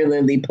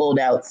regularly pulled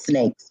out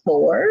snakes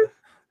for.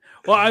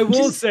 Well, I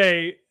will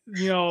say,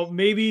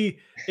 maybe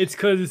it's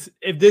because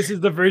if this is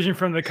the version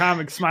from the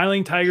comic,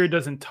 Smiling Tiger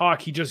doesn't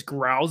talk. He just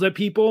growls at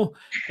people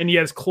and he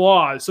has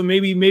claws. So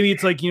maybe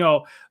it's like,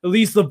 at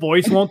least the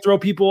voice won't throw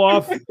people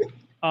off.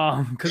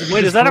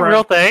 Wait, is that a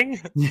real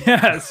thing?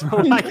 Yes.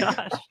 Oh my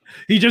gosh.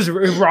 He just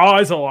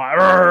raws a lot.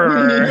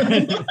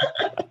 I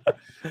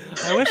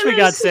wish we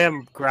got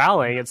Sam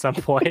growling at some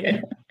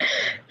point.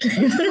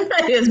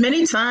 As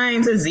many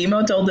times as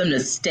Zemo told them to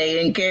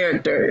stay in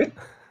character.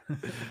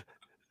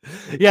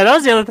 Yeah, that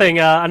was the other thing.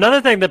 Another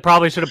thing that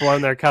probably should have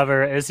blown their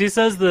cover is he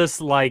says this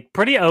like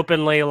pretty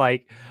openly,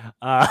 like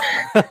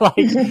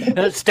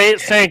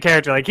stay in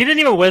character. Like he didn't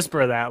even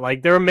whisper that.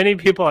 Like there were many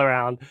people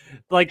around.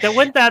 Like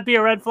wouldn't that be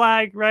a red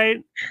flag,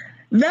 right?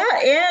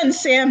 That and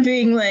Sam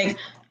being like,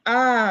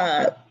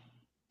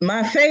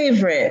 my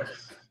favorite.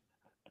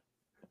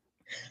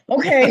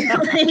 Okay.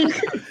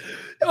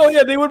 Oh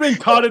yeah, they would have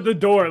been caught at the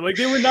door. Like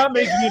they were not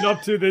making it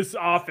up to this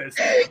office.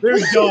 They're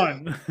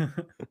done.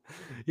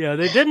 Yeah,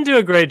 they didn't do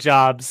a great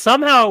job.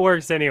 Somehow it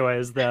works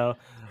anyways, though.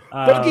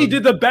 Bucky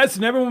did the best,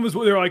 and everyone was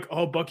they're like,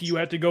 "Oh, Bucky, you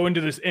have to go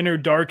into this inner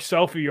dark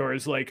self of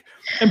yours." Like,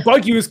 and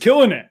Bucky was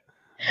killing it.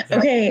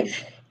 Okay,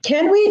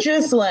 can we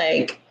just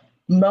like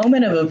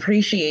moment of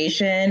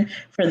appreciation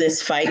for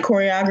this fight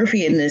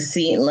choreography in this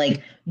scene?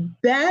 Like,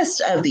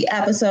 best of the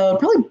episode,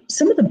 probably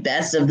some of the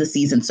best of the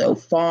season so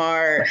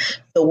far.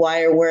 The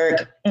wire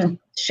work,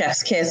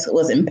 chef's kiss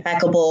was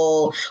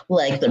impeccable.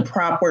 Like the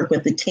prop work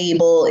with the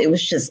table, it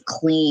was just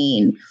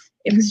clean.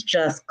 It was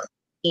just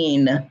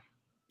clean.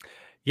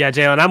 Yeah,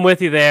 Jalen, I'm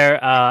with you there.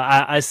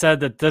 I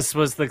said that this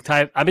was the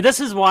type. I mean, this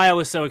is why I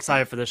was so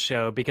excited for this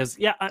show because,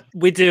 yeah,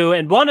 we do.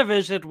 In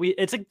WandaVision,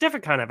 it's a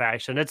different kind of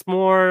action. It's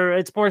more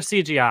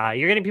CGI.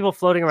 You're getting people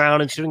floating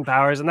around and shooting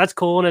powers, and that's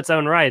cool in its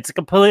own right. It's a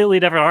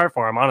completely different art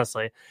form,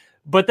 honestly.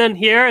 But then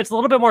here, it's a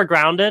little bit more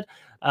grounded.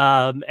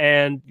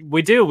 And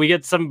we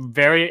get some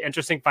very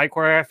interesting fight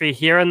choreography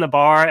here in the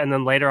bar, and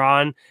then later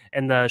on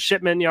in the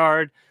shipment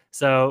yard.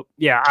 So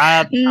yeah,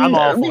 I'm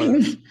all for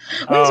it.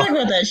 We'll talk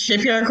about that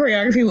shipyard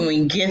choreography when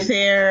we get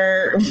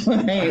there.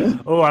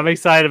 Oh, I'm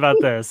excited about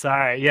this. All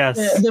right,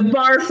 yes. The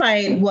bar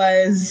fight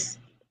was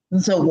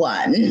the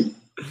one.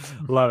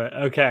 Love it.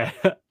 Okay.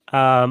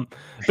 But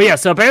yeah,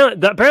 so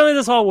apparently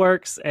this all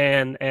works,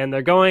 and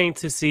they're going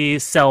to see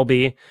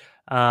Selby.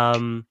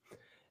 So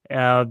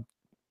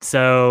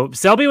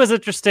Selby was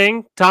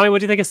interesting. Tommy, what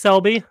do you think of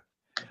Selby?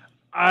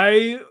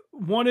 I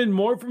wanted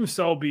more from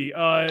Selby.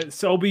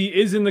 Selby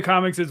is in the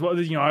comics as well.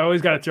 I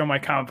always got to throw my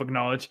comic book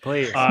knowledge.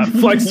 Please.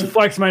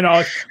 Flex my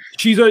knowledge.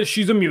 She's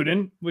a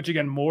mutant, which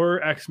again,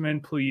 more X-Men,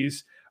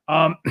 please.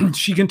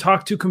 She can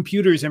talk to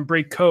computers and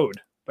break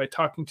code by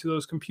talking to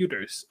those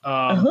computers.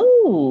 But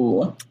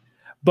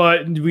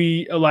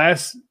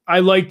I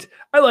liked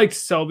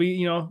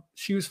Selby.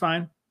 She was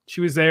fine.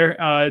 She was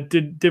there,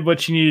 did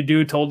what she needed to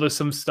do, told us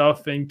some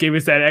stuff, and gave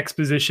us that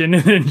exposition,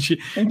 and then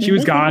she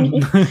was gone.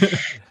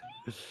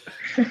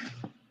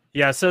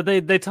 Yeah, so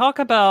they talk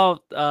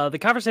about the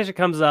conversation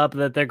comes up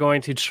that they're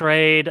going to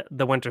trade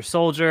the Winter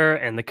Soldier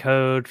and the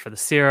code for the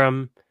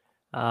serum.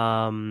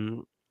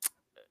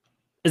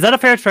 Is that a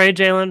fair trade,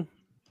 Jalen?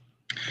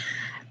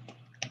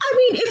 I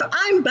mean, if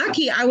I'm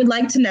Bucky, I would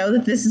like to know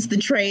that this is the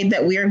trade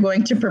that we are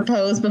going to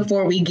propose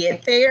before we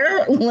get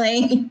there.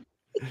 Like,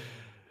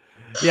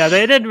 yeah,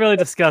 they didn't really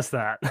discuss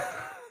that.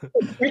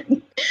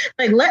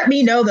 like, let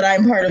me know that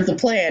I'm part of the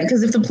plan.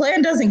 Because if the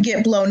plan doesn't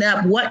get blown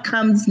up, what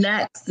comes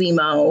next,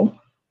 Zemo?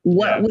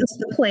 What was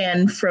the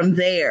plan from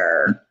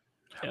there?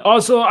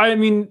 Also, I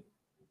mean,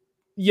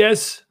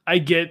 yes, I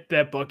get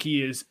that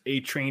Bucky is a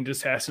trained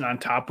assassin on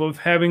top of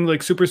having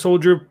like super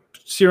soldier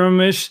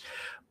serum-ish,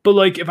 but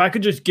like if I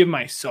could just give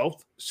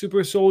myself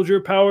super soldier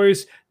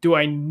powers, do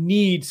I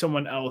need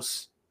someone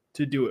else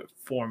to do it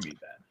for me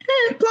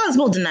then?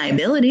 Plausible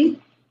deniability.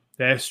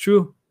 That's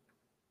true.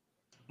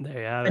 There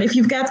you have But it. if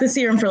you've got the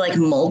serum for like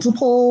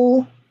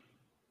multiple,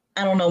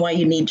 I don't know why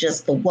you need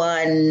just the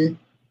one.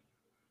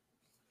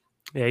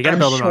 Yeah, you got to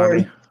build an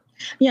army.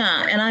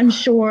 Yeah, and I'm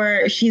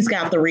sure she's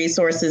got the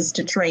resources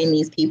to train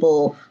these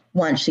people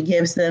once she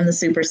gives them the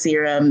super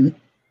serum.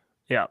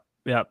 Yep,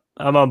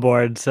 I'm on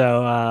board.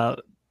 So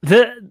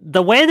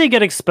the way they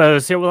get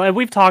exposed here, well,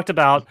 we've talked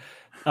about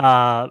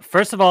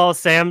first of all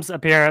Sam's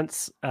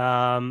appearance,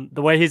 the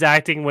way he's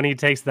acting when he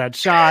takes that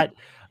shot.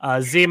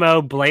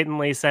 Zemo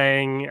blatantly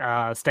saying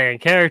stay in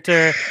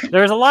character.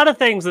 There's a lot of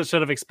things that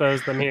should have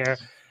exposed them here.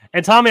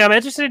 And Tommy, I'm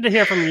interested to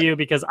hear from you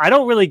because I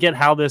don't really get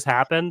how this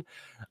happened.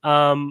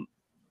 So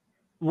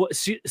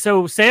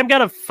Sam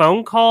got a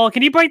phone call.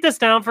 Can you break this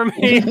down for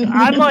me?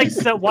 I'm like,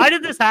 so why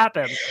did this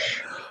happen?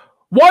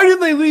 Why did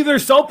they leave their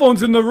cell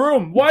phones in the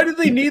room? Why did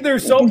they need their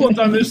cell phones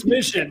on this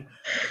mission?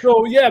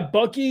 So yeah,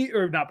 Falcon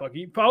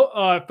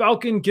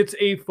gets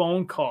a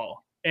phone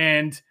call,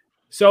 and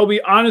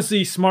Selby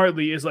honestly,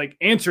 smartly is like,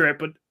 answer it,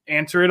 but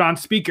answer it on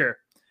speaker.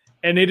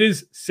 And it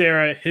is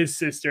Sarah, his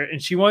sister,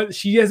 and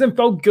she hasn't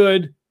felt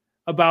good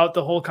about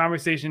the whole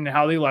conversation and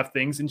how they left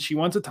things, and she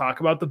wants to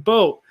talk about the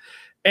boat.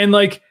 And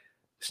like,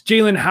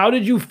 Jalen, how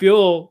did you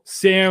feel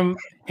Sam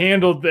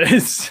handled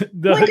this?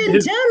 Like a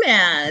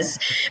dumbass.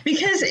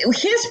 Because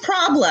his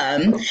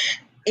problem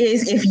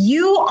is if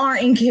you are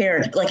in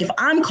character, like if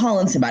I'm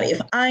calling somebody, if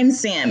I'm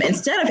Sam,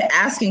 instead of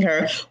asking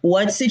her,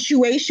 what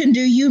situation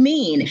do you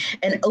mean?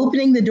 And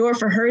opening the door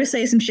for her to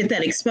say some shit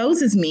that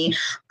exposes me,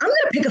 I'm going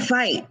to pick a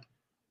fight.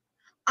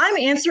 I'm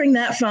answering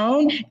that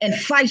phone and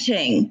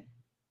fighting.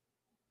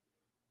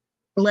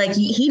 Like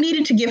he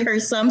needed to give her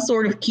some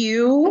sort of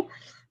cue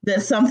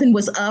that something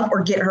was up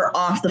or get her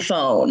off the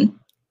phone.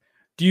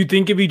 Do you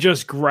think if he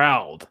just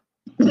growled?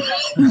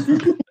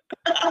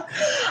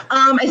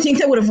 I think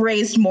that would have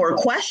raised more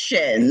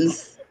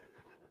questions.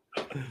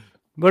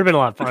 Would have been a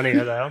lot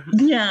funnier though.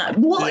 Yeah.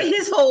 Well,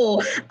 his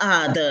whole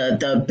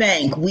the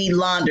bank, we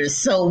launder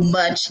so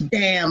much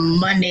damn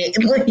money.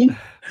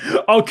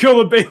 I'll kill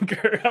the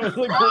banker. I was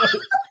like,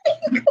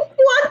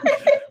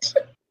 what?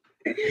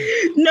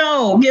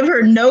 No, give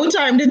her no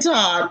time to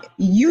talk.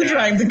 You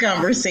drive the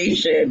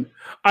conversation.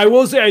 I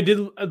will say I did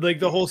like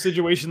the whole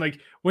situation.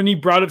 Like when he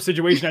brought up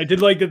situation, I did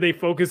like that they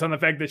focused on the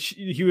fact that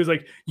he was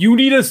like, you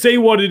need to say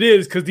what it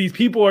is because these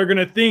people are going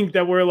to think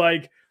that we're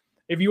like,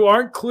 if you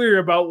aren't clear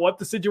about what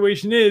the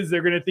situation is,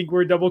 they're going to think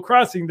we're double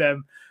crossing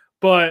them.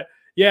 But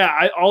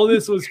yeah, all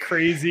this was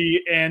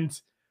crazy. And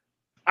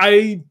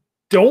I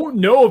don't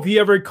know if he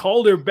ever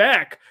called her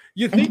back.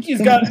 You think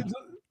he's got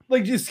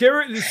like, is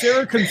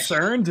Sarah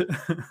concerned?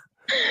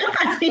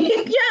 I mean,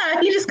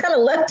 yeah, he just kind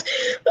of left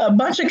a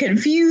bunch of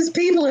confused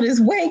people in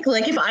his wake.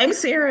 Like, if I'm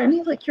Sarah and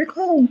he's like, you're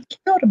calling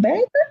a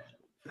banker?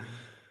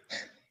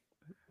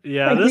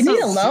 Yeah, like, we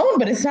need a loan,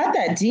 but it's not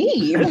that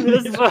deep.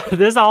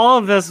 All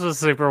of this was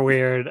super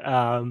weird.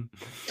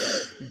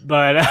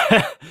 But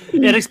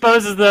it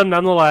exposes them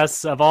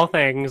nonetheless, of all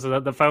things.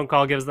 The phone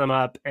call gives them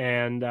up,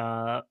 and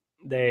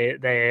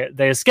they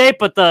escape,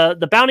 but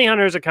the bounty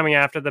hunters are coming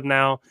after them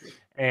now.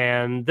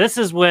 And this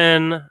is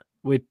when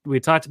we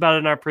talked about it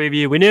in our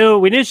preview. We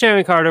knew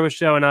Sharon Carter was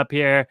showing up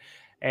here,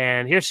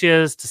 and here she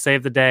is to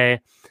save the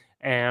day.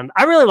 And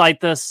I really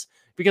like this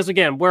because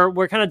again,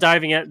 we're kind of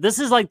diving in. This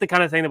is like the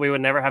kind of thing that we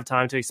would never have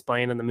time to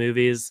explain in the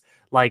movies,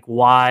 like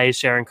why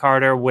Sharon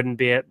Carter wouldn't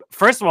be it.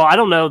 First of all, I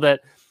don't know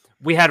that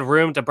we had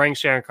room to bring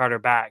Sharon Carter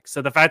back.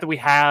 So the fact that we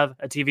have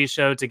a TV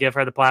show to give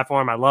her the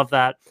platform, I love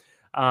that.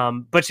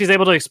 But she's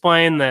able to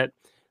explain that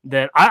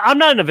I'm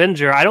not an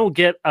Avenger. I don't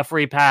get a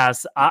free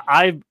pass.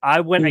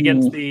 I went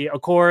against the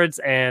Accords,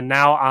 and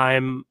now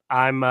I'm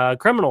a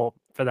criminal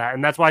for that,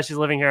 and that's why she's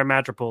living here in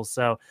Madripoor.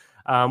 So,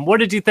 what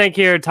did you think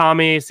here,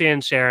 Tommy,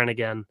 seeing Sharon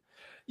again?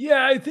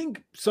 Yeah, I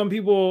think some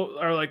people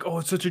are like, "Oh,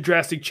 it's such a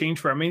drastic change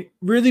for her." I mean,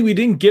 really, we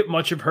didn't get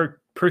much of her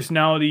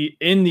personality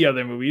in the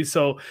other movies,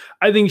 so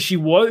I think she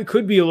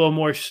could be a little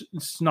more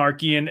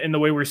snarky in the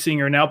way we're seeing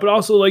her now. But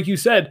also, like you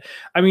said,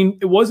 I mean,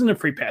 it wasn't a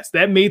free pass.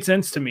 That made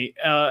sense to me.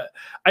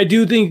 I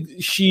do think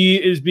she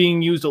is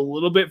being used a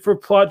little bit for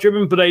plot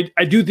driven, but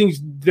I do think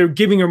they're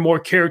giving her more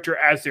character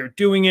as they're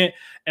doing it,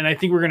 and I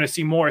think we're going to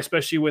see more,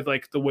 especially with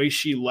like the way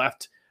she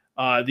left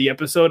the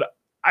episode.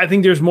 I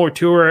think there's more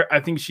to her. I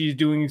think she's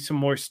doing some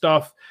more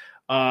stuff.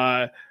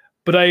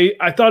 But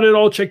I thought it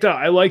all checked out.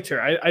 I liked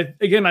her.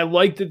 I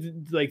liked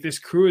that like this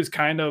crew is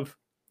kind of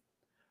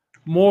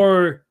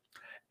more.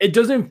 It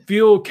doesn't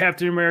feel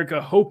Captain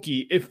America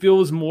hokey. It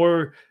feels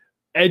more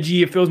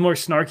edgy. It feels more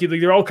snarky. Like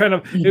they're all kind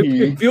of.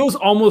 It feels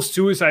almost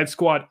Suicide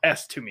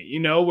Squad-esque to me.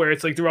 Where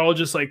it's like they're all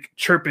just like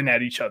chirping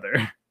at each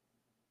other.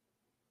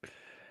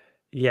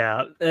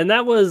 Yeah, and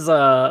that was.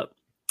 Well,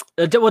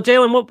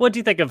 Jalen, what do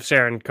you think of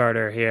Sharon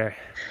Carter here?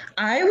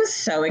 I was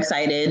so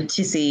excited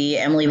to see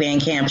Emily Van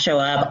Camp show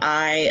up.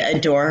 I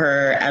adore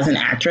her as an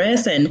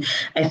actress, and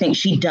I think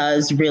she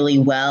does really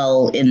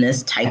well in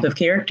this type of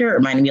character. It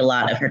reminded me a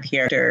lot of her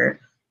character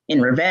in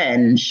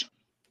Revenge,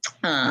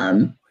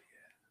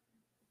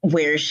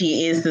 where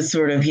she is the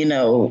sort of,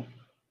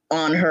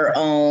 on her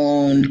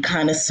own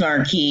kind of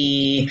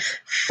snarky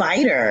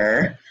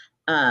fighter.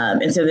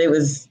 And so it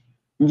was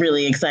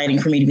really exciting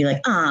for me to be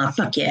like,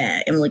 fuck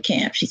yeah, Emily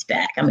Camp, she's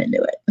back. I'm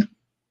into it.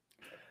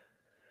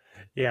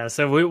 Yeah,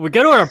 so we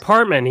go to her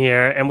apartment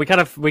here, and we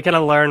kind of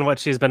learn what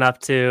she's been up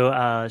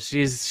to.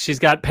 She's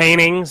got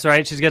paintings,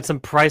 right? She's got some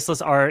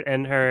priceless art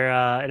in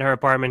her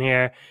apartment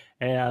here.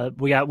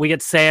 We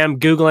get Sam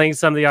Googling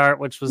some of the art,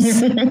 which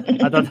was I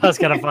thought that was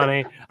kind of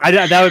funny.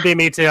 That would be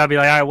me too. I'd be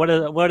like, all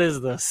right, what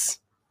is this?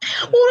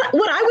 Well,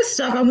 when I was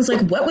stuck, I was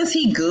like, what was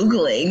he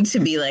Googling to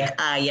be like,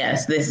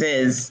 yes, this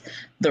is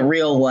the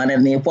real one,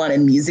 and the one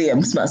in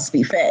museums must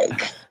be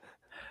fake.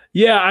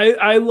 Yeah,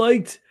 I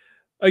liked.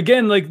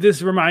 Again, like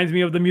this reminds me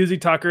of the music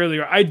talk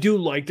earlier. I do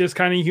like this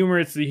kind of humor.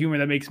 It's the humor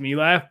that makes me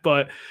laugh.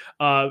 But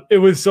it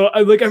was so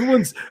like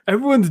everyone's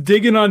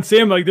digging on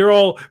Sam like they're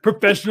all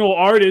professional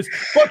artists.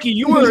 Bucky,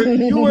 you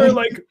were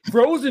like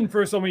frozen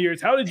for so many years.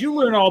 How did you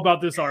learn all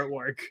about this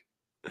artwork?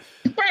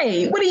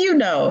 Right. What do you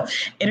know?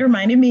 It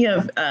reminded me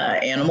of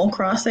Animal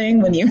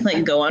Crossing when you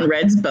like go on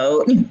Red's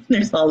boat.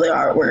 There's all the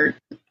artwork.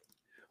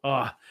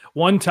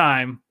 One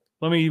time.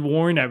 Let me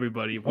warn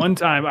everybody. One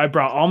time I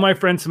brought all my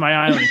friends to my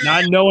island,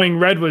 not knowing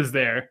Red was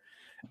there.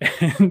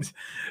 And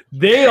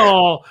they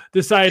all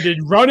decided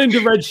to run into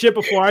Red's ship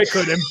before I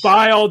could and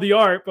buy all the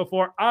art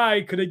before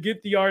I could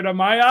get the art on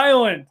my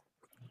island.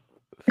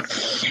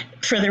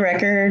 For the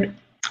record,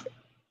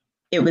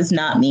 it was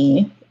not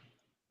me.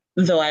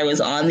 Though I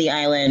was on the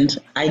island,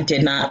 I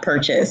did not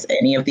purchase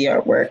any of the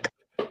artwork.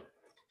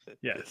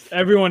 Yes,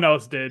 everyone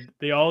else did.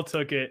 They all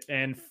took it.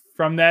 And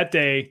from that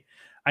day,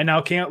 I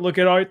now can't look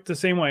at art the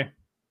same way.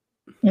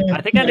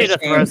 I think I need to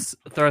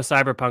throw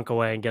Cyberpunk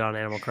away and get on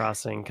Animal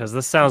Crossing because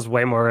this sounds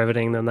way more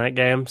riveting than that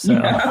game. So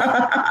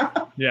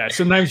yeah,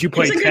 sometimes you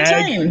play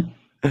tag.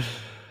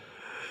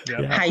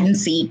 Yeah. Hide and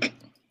seek.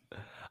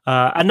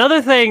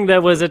 Another thing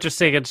that was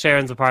interesting in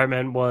Sharon's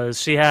apartment was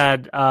she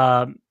had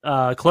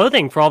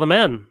clothing for all the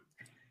men.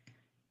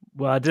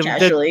 Well,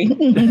 casually.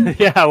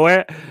 Yeah,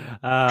 where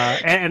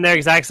and their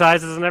exact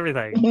sizes and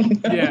everything.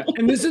 Yeah,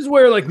 and this is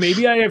where like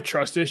maybe I have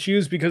trust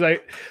issues because I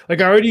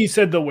already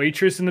said the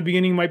waitress in the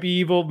beginning might be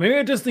evil. Maybe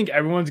I just think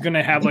everyone's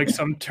gonna have like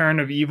some turn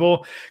of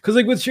evil because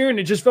like with Sharon,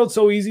 it just felt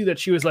so easy that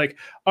she was like,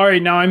 all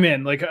right, now I'm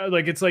in. Like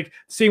it's like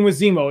same with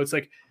Zemo. It's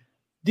like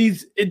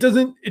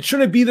it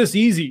shouldn't be this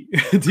easy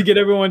to get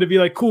everyone to be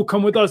like, cool,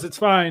 come with us, it's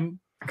fine,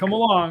 come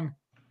along.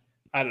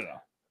 I don't know.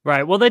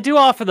 Right. Well, they do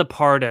offer the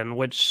pardon,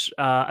 which,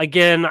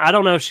 again, I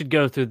don't know if she'd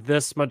go through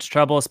this much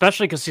trouble,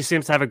 especially because she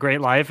seems to have a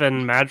great life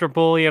in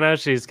Madripoor.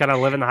 She's kind of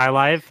living the high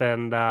life.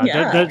 And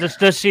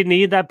does she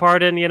need that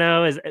pardon?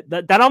 Is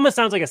that almost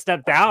sounds like a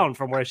step down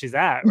from where she's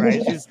at,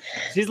 right?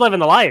 She's living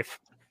the life.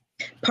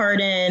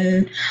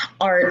 Pardon,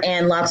 art,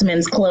 and lots of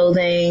men's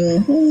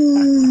clothing.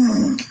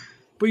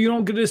 But you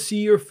don't get to see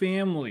your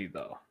family,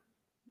 though.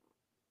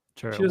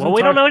 True. Well,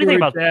 we don't know anything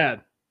about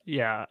that.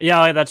 Yeah,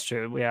 that's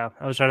true. Yeah,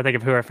 I was trying to think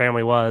of who her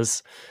family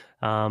was,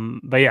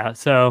 but yeah.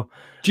 So,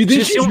 do you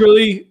think she's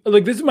really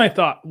like? This is my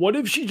thought. What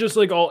if she's just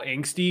like all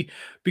angsty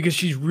because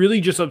she's really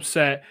just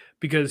upset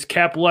because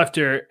Cap left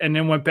her and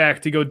then went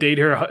back to go date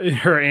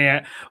her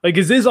aunt? Like,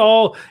 is this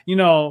all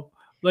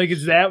like?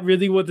 Is that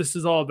really what this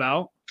is all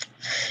about?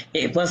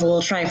 It was a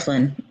little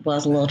trifling.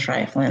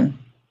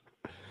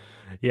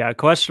 Yeah,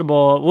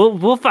 questionable.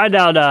 We'll find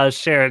out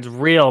Sharon's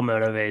real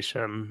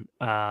motivation,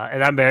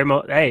 and I'm very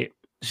hey.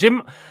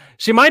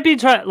 She might be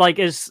trying.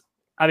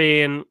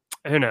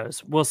 Who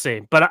knows? We'll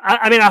see. But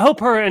I hope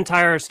her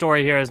entire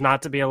story here is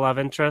not to be a love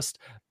interest.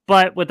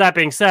 But with that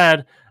being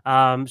said,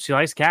 she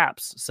likes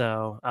Caps,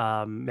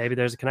 so maybe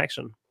there's a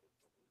connection.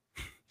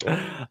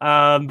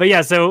 But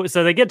yeah, so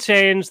they get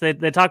changed. They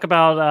talk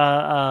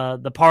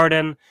about the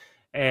pardon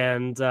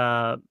and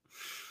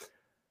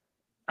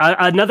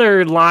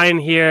another line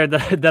here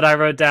that I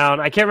wrote down.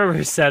 I can't remember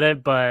who said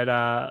it,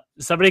 but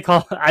somebody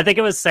called. I think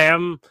it was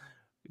Sam.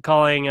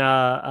 Calling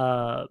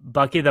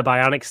Bucky the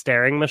bionic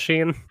staring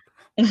machine.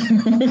 All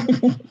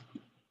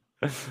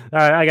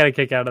right, I got a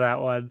kick out of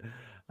that one.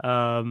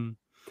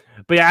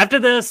 But yeah, after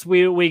this,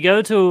 we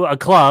go to a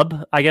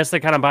club. I guess they're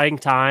kind of buying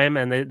time,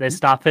 and they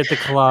stop at the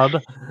club.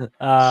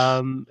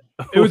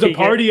 It was a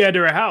party at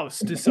her house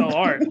to sell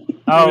art.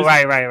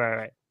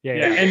 Right.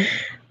 Yeah.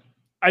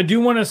 I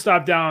do want to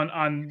stop down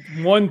on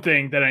one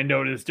thing that I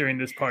noticed during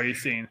this party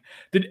scene.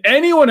 Did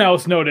anyone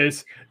else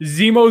notice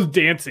Zemo's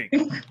dancing?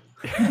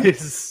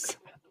 Just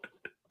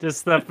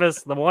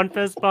the one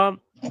fist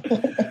bump.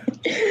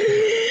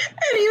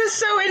 And he was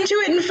so into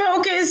it and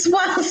focused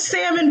while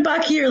Sam and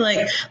Bucky are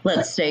like,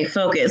 let's stay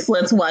focused.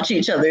 Let's watch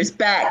each other's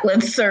back.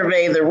 Let's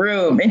survey the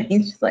room. And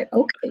he's just like,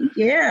 okay,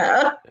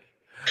 yeah.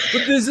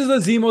 But this is a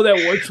Zemo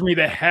that works for me,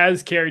 that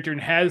has character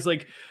and has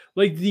like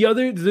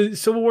the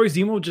Civil War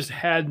Zemo just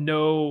had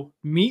no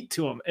meat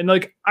to him. And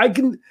like, I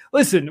can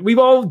listen, we've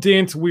all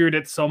danced weird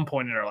at some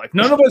point in our life.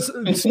 None of us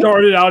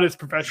started out as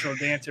professional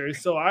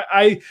dancers. So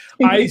I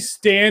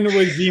stand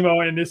with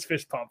Zemo in this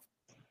fist pump.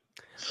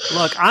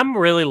 Look, I'm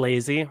really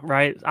lazy,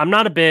 right? I'm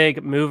not a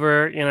big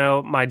mover. You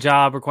know, my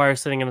job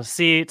requires sitting in a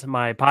seat.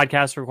 My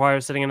podcast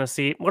requires sitting in a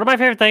seat. One of my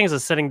favorite things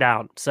is sitting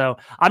down. So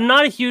I'm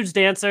not a huge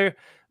dancer,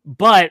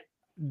 but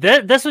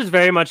this was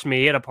very much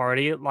me at a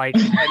party. Like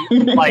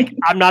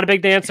I'm not a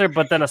big dancer,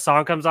 but then a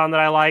song comes on that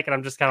I like, and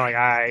I'm just kind of like,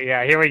 all right,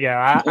 yeah, here we go.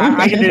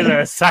 I can do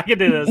this. I can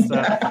do this.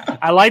 So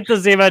I like the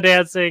Zemo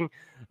dancing.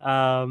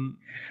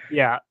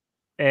 Yeah.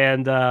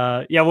 And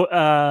where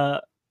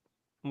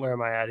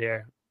am I at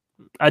here?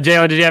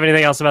 Jalen, did you have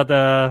anything else about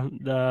the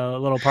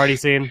little party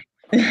scene?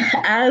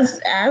 As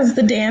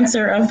the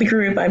dancer of the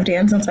group, I've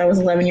danced since I was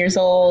 11 years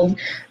old.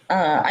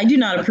 I do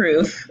not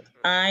approve.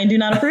 I do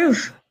not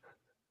approve.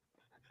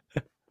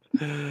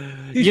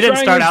 You didn't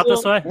start out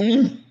this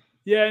way?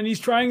 Yeah, and he's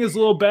trying his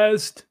little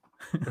best.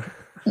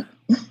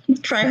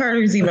 Try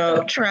harder,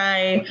 Zemo.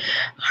 Try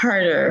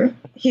harder.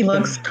 He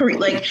looks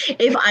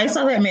like, if I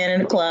saw that man in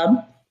a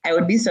club, I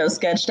would be so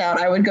sketched out.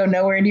 I would go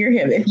nowhere near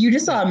him. If you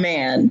just saw a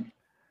man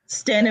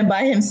standing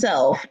by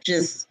himself,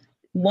 just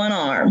one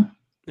arm.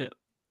 Yeah.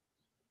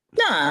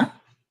 Nah.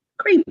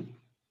 Creep.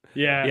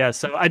 Yeah.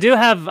 So I do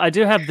have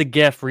the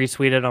GIF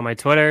retweeted on my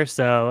Twitter.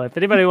 So if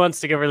anybody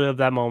wants to go relive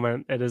that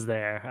moment, it is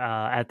there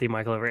at the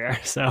Michael over here.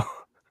 So,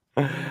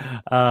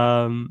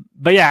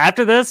 but yeah,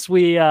 after this,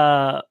 we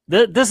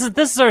this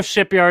is our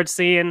shipyard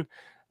scene.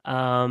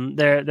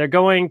 They're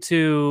going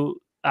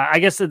to I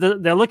guess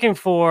they're looking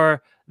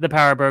for the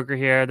power broker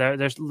here. They're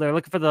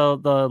looking for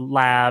the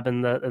lab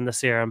and the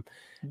serum.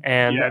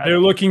 And they're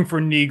looking for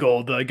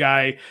Neagle, the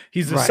guy.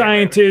 He's the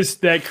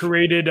scientist that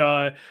created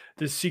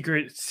the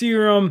secret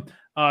serum,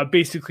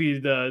 basically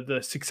the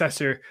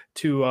successor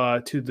to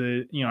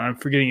the, I'm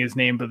forgetting his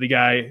name, but the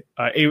guy,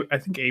 I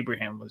think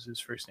Abraham was his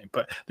first name,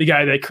 but the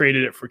guy that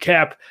created it for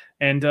Cap.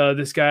 And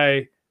this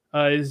guy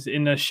is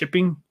in the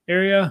shipping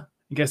area.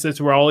 I guess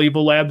that's where all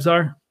evil labs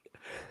are.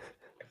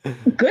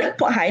 Good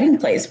hiding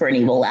place for an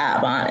evil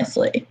lab,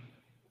 honestly.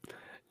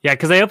 Yeah,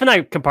 because they opened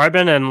that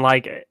compartment and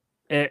like,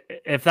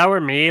 if that were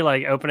me,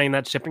 like opening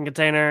that shipping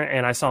container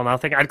and I saw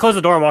nothing, I'd close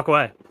the door and walk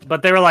away.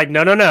 But they were like,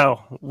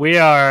 no, we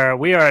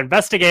are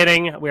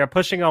investigating. We are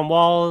pushing on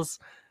walls,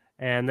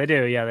 and they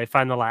do. Yeah, they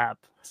find the lab.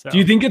 So. Do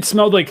you think it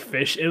smelled like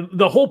fish?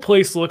 The whole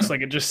place looks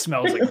like it just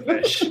smells like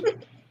fish.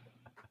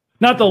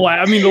 Not the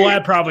lab. I mean, the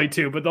lab probably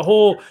too, but the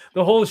whole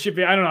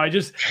shipping. I don't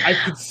know. I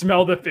could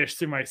smell the fish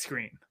through my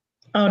screen.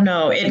 Oh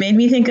no, it made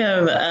me think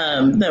of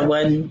the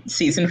one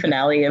season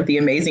finale of The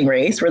Amazing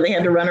Race where they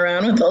had to run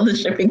around with all the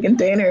shipping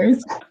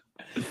containers.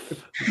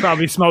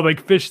 Probably smelled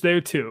like fish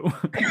there too.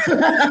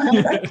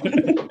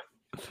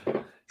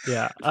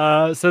 Yeah.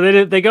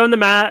 So they go in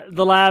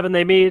the lab and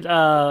they meet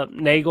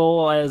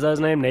Nagel. Is that his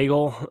name?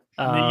 Nagel.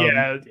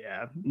 Yeah.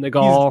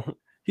 Nagel.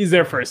 He's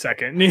there for a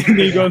second.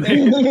 Nagel.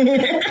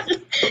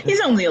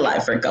 He's only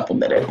alive for a couple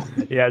minutes.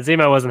 Yeah,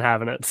 Zemo wasn't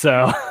having it.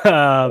 So.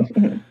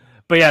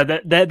 But yeah,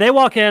 they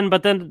walk in,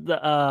 but then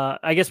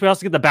I guess we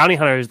also get the bounty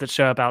hunters that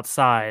show up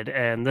outside,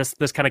 and this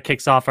kind of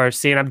kicks off our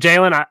scene. I'm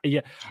Jalen.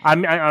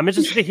 I'm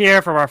interested to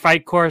hear from our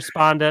fight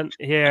correspondent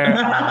here.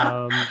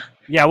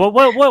 What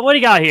do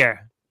you got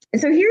here?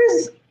 So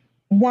here's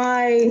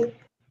why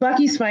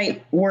Bucky's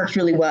fight worked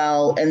really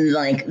well, and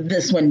like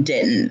this one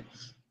didn't.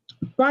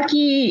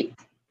 Bucky,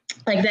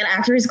 like that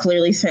actor, has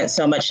clearly spent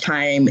so much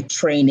time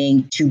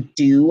training to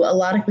do a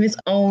lot of his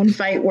own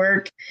fight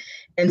work.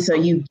 And so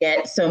you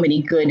get so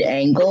many good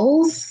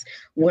angles,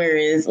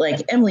 whereas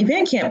like Emily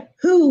Van Camp,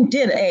 who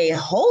did a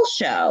whole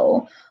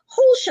show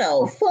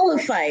full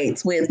of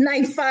fights with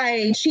knife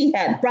fights. She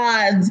had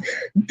rods,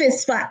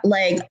 fist fight.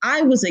 Like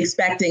I was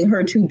expecting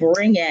her to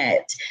bring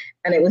it.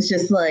 And it was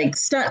just like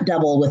stunt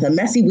double with a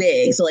messy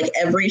wig. So like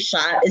every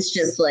shot is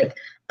just like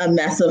a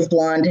mess of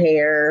blonde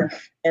hair.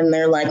 And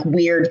they're like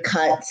weird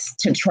cuts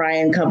to try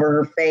and cover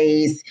her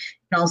face.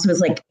 And also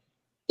it's like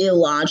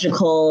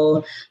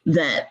illogical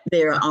that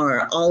there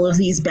are all of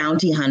these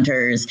bounty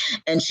hunters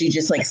and she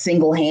just like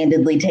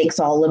single-handedly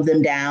takes all of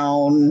them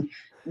down.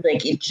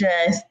 Like it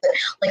just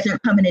like they're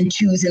coming in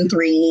 2s and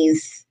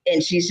 3s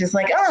and she's just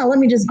like, oh, let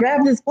me just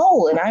grab this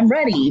pole and I'm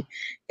ready.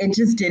 It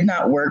just did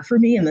not work for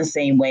me in the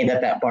same way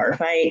that bar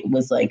fight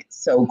was like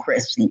so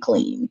crisp and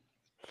clean.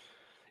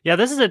 Yeah,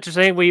 this is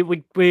interesting. We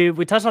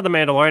touched on the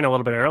Mandalorian a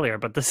little bit earlier,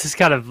 but this is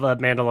kind of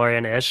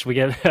Mandalorian-ish. We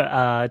get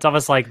it's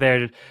almost like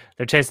they're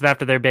chasing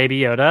after their baby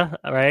Yoda,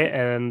 right?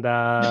 And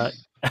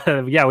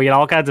Yeah, we get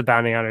all kinds of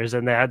bounty hunters,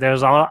 and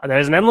there's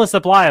an endless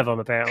supply of them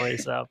apparently.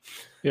 So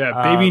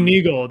yeah, baby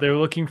Neagle. They're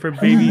looking for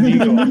baby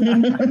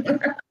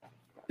Neagle.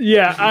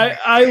 Yeah,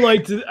 I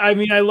liked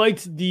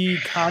the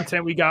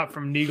content we got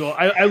from Neagle.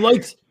 I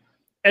liked,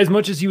 as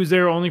much as he was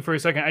there only for a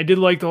second, I did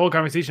like the whole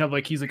conversation of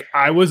like, he's like,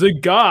 I was a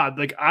god.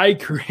 Like I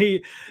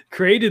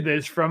created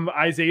this from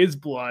Isaiah's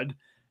blood.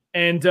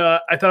 And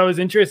I thought it was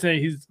interesting.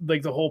 He's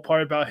like the whole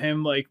part about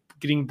him like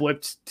getting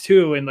blipped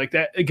too. And like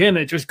that, again,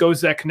 it just goes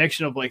to that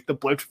connection of like the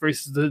blipped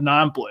versus the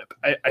non-blip.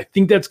 I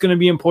think that's going to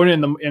be important in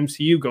the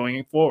MCU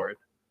going forward.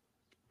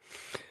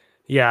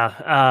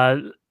 Yeah.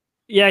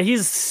 Yeah,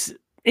 he's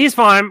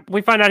fine.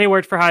 We find out he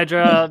worked for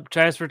Hydra,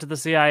 transferred to the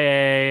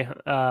CIA,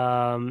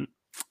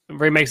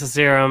 remakes the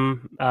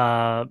serum.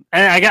 And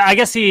I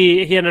guess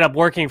he ended up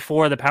working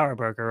for the power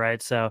broker,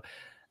 right? So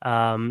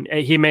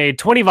he made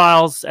 20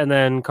 vials and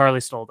then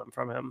Carly stole them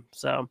from him.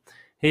 So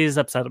he's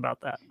upset about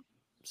that.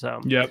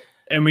 So yep.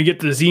 And we get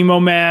the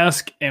Zemo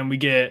mask and we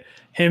get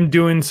him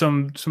doing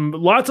some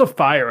lots of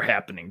fire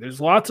happening. There's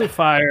lots of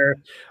fire.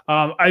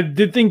 I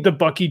did think the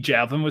Bucky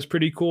javelin was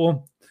pretty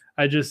cool.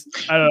 I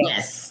don't know.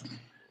 Yes.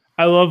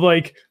 I love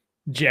like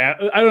I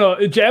don't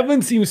know.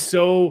 Javelin seems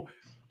so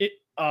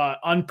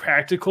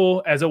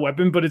unpractical as a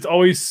weapon, but it's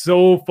always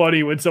so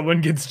funny when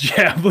someone gets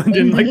javelined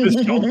in like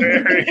the shoulder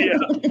area.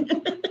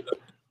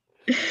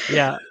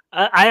 Yeah,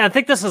 I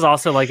think this is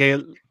also like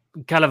a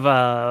kind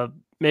of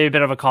maybe a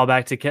bit of a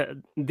callback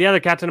to the other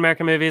Captain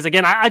America movies.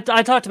 Again, I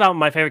talked about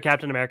my favorite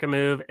Captain America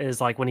move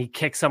is like when he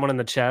kicks someone in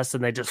the chest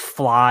and they just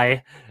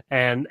fly,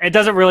 and it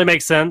doesn't really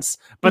make sense.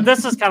 But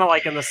this is kind of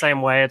like in the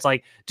same way. It's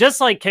like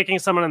just like kicking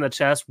someone in the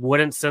chest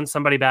wouldn't send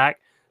somebody back.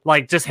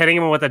 Like just hitting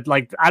him with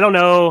I don't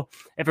know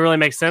if it really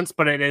makes sense,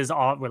 but it is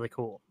all really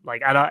cool.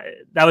 Like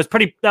that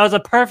was a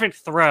perfect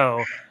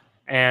throw,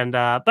 and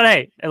but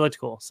hey, it looked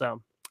cool,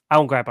 so I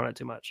won't gripe on it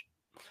too much.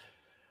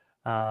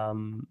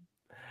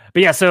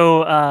 But yeah,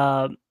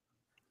 so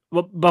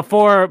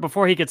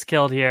before he gets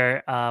killed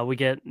here, we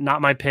get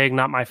 "Not My Pig,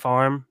 Not My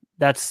Farm."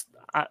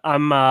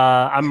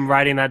 I'm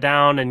writing that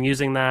down and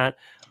using that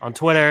on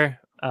Twitter.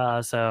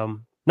 So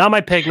 "Not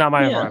My Pig, Not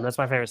My Farm." That's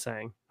my favorite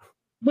saying.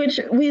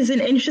 Which was an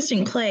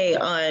interesting play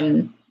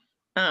on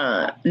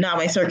 "Not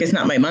My Circus,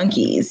 Not My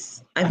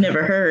Monkeys." I've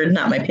never heard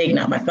 "Not My Pig,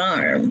 Not My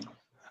Farm."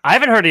 I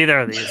haven't heard either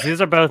of these. These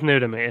are both new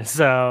to me.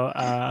 So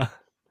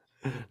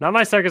 "Not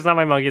My Circus, Not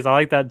My Monkeys." I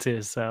like that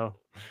too. So.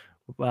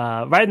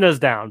 Writing those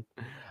down.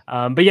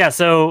 But yeah,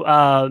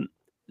 so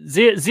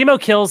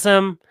Zemo kills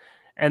him,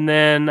 and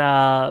then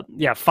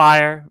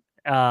fire.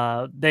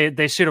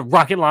 They shoot a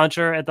rocket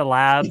launcher at the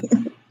lab,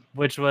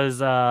 which was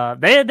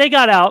they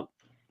got out.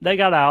 They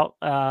got out.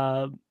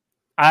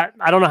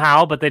 I don't know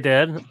how, but they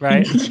did,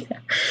 right?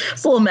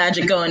 It's a little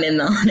magic going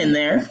on in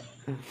there.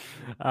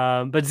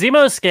 But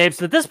Zemo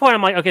escapes. At this point,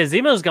 I'm like, okay,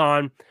 Zemo's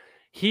gone.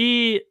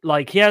 He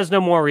has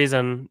no more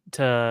reason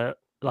to.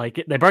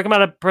 Like they broke him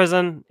out of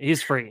prison.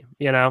 He's free.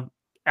 You know,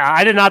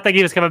 I did not think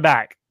he was coming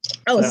back.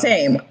 Oh, so.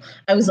 Same.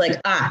 I was like,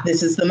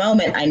 this is the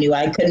moment. I knew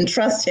I couldn't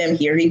trust him.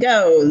 Here he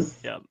goes.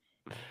 Yep.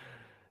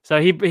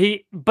 So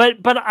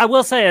but I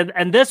will say,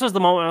 and this was the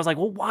moment I was like,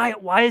 well,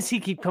 why does he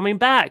keep coming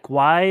back?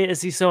 Why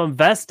is he so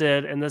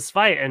invested in this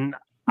fight? And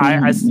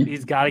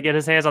he's got to get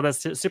his hands on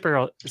this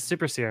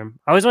super serum.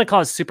 I always want to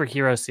call it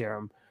superhero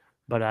serum,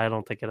 but I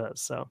don't think it is.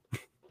 So,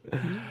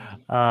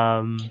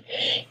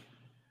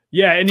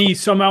 yeah, and he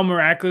somehow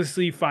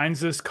miraculously finds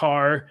this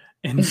car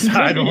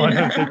inside one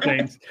of the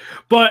things.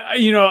 But,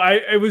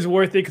 it was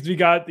worth it because we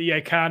got the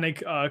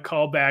iconic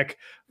callback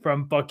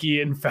from Bucky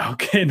and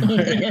Falcon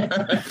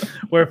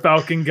where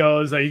Falcon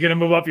goes, "Are you going to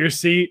move up your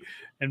seat?"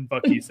 And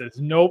Bucky says,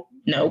 "Nope."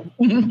 Nope.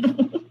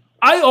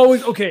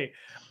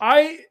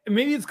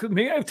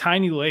 maybe I have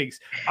tiny legs.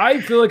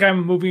 I feel like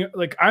I'm moving,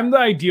 like I'm the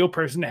ideal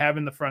person to have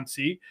in the front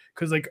seat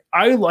because like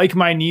I like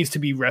my knees to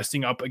be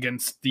resting up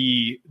against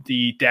the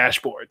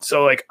dashboard.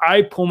 So like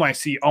I pull my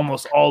seat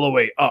almost all the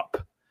way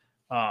up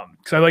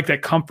because I like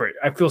that comfort.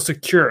 I feel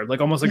secure, like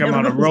almost like I'm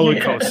on a roller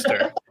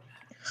coaster.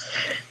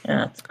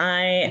 Yeah,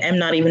 I am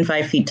not even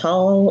 5 feet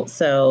tall,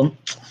 so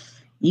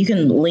you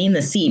can lean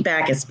the seat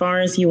back as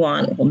far as you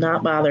want. It will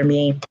not bother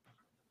me.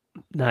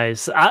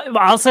 Nice.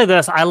 I'll say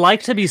this. I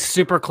like to be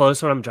super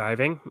close when I'm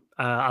driving.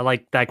 I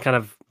like that kind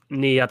of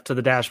knee up to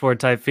the dashboard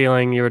type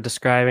feeling you were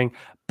describing.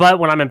 But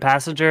when I'm in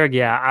passenger,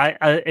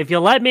 I if you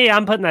let me,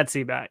 I'm putting that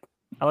seat back.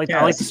 I like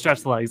to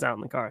stretch the legs out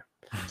in the car.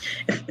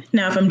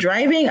 Now, if I'm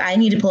driving, I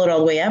need to pull it all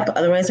the way up.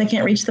 Otherwise, I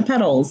can't reach the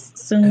pedals.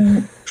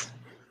 So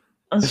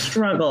a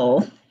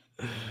struggle.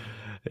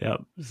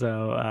 Yep.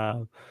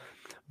 So,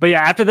 but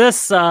yeah, after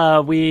this,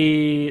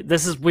 we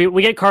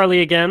get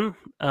Carly again.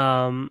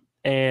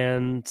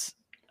 And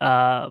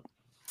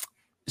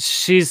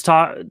she's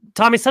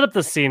Tommy, set up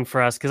the scene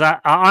for us because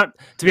I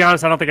to be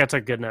honest, I don't think I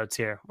took good notes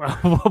here.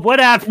 What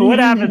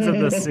happens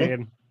in this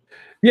scene?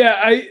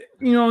 Yeah,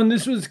 and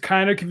this was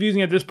kind of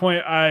confusing at this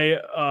point.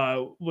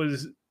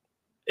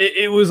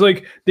 It was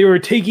like they were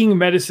taking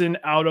medicine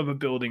out of a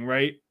building,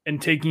 right,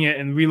 and taking it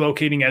and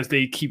relocating as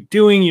they keep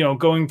doing,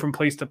 going from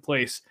place to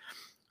place.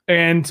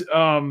 And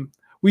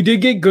we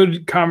did get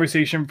good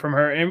conversation from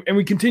her, and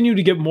we continue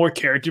to get more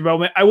character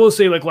development. I will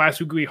say, like last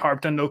week, we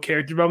harped on no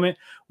character development.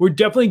 We're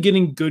definitely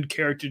getting good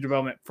character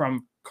development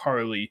from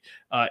Carly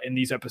in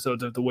these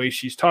episodes of the way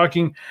she's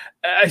talking.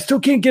 I still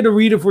can't get a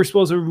read if we're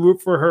supposed to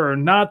root for her or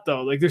not,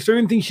 though. Like, there's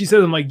certain things she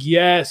says, I'm like,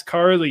 yes,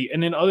 Carly.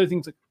 And then other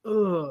things like,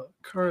 ugh,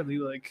 Carly,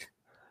 like,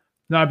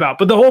 not about.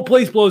 But the whole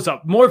place blows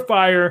up. More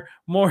fire,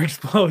 more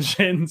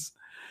explosions.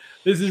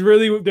 This is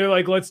really, they're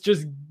like, let's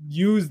just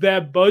use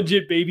that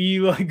budget, baby.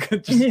 Like,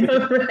 just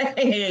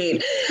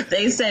right.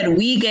 They said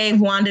we gave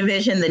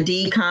WandaVision the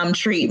decom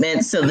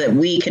treatment so that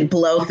we could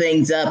blow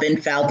things up in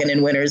Falcon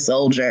and Winter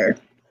Soldier.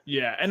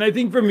 Yeah, and I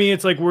think for me,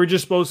 it's like we're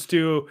just supposed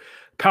to,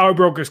 Power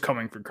Broker's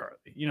coming for Carly.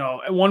 You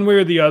know, one way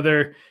or the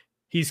other,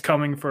 he's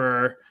coming for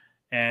her,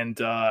 and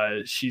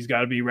she's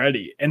got to be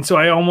ready. And so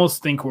I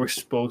almost think we're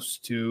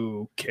supposed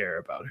to care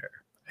about her,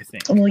 I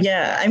think. Well,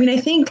 yeah. I mean, I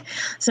think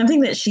something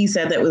that she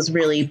said that was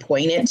really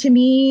poignant to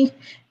me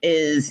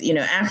is, you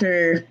know,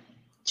 after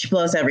she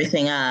blows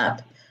everything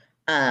up,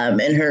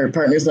 and her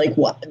partner's like,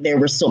 what? There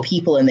were still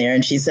people in there.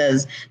 And she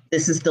says,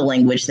 this is the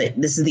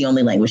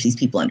only language these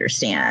people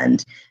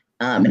understand.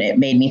 And it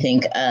made me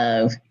think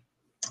of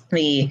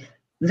the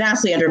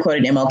vastly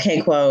underquoted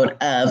MLK quote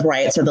of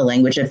riots are the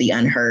language of the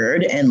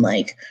unheard, and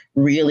like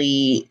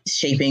really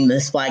shaping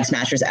this Flag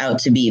Smashers out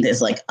to be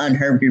this like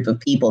unheard group of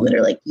people that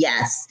are like,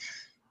 yes,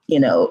 you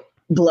know,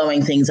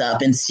 blowing things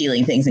up and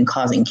stealing things and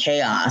causing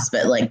chaos,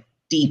 but like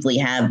deeply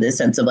have this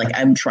sense of like,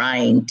 I'm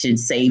trying to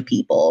save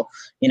people.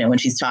 You know, when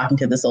she's talking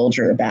to the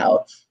soldier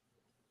about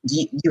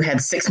you had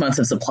 6 months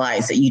of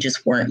supplies that you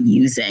just weren't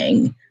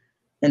using.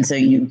 And so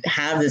you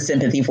have this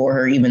sympathy for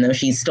her, even though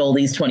she stole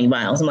these 20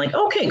 vials. I'm like,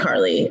 okay,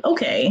 Carly,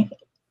 okay.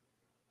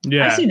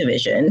 Yeah. I see the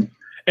vision.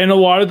 And a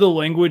lot of the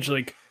language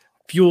like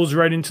fuels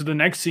right into the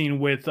next scene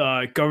with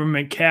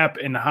Government Cap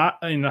and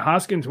the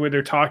Hoskins, where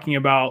they're talking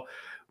about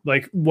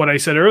like what I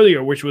said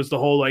earlier, which was the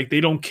whole, like, they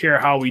don't care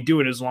how we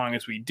do it as long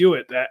as we do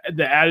it. That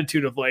the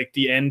attitude of like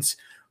the ends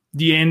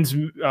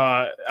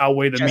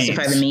outweigh the means.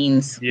 Justify the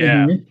means.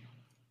 Yeah. Mm-hmm.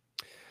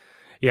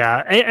 Yeah,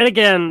 and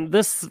again,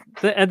 this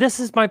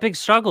is my big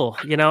struggle.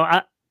 You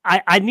know,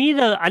 I need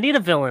a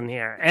villain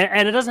here,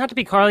 and it doesn't have to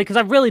be Carly, because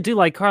I really do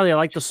like Carly. I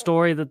like the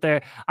story that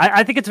they're.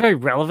 I think it's very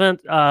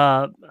relevant.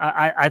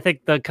 I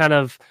think the kind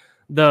of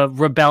the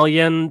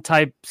rebellion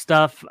type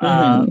stuff.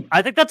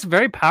 I think that's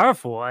very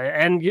powerful,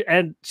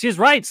 and she's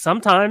right.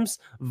 Sometimes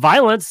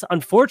violence,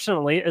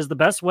 unfortunately, is the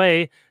best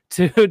way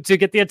to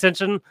get the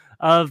attention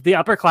of the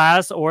upper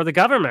class or the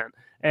government.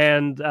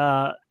 And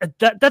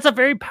that's a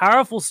very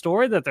powerful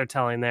story that they're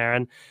telling there.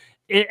 And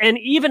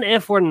even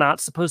if we're not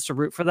supposed to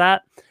root for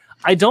that,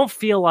 I don't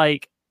feel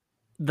like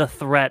the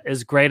threat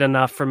is great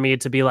enough for me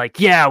to be like,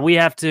 yeah, we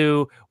have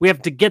to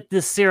get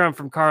this serum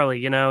from Carly.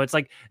 You know, it's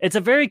like, it's a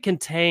very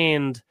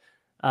contained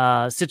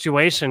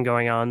situation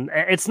going on.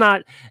 It's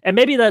not, and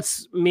maybe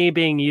that's me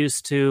being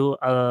used to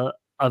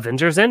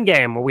Avengers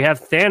Endgame, where we have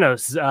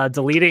Thanos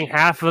deleting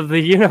half of the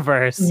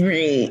universe.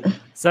 Right.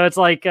 So it's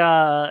like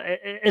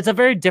it's a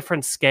very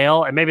different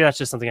scale, and maybe that's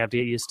just something I have to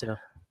get used to.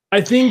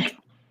 I think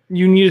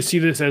you need to see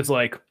this as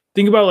like,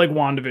 think about like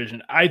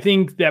WandaVision. I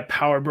think that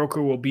Power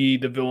Broker will be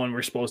the villain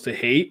we're supposed to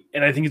hate,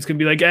 and I think it's gonna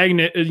be like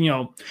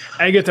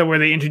Agatha, where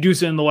they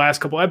introduce it in the last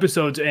couple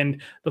episodes,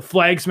 and the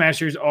Flag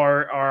Smashers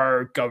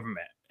are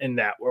government. In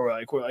that, where we're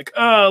like,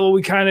 oh, well,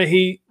 we kind of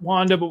hate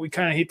Wanda, but we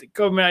kind of hate the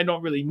government. I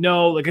don't really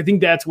know. Like, I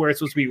think that's where it's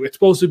supposed to be. It's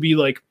supposed to be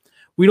like,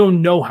 we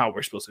don't know how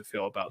we're supposed to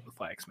feel about the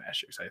Flag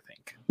Smashers, I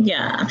think.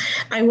 Yeah.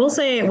 I will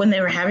say, when they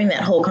were having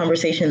that whole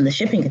conversation in the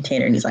shipping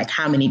container, and he's like,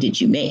 how many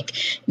did you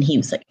make? And he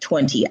was like,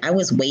 20. I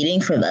was waiting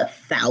for the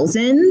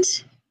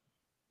 1,000.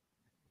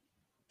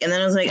 And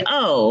then I was like,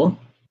 oh,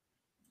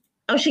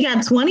 she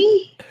got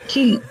 20?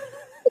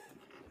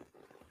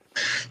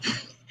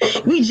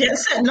 We jet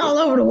setting all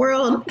over the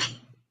world.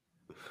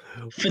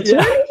 For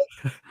 20?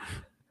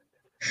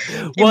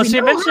 Well, she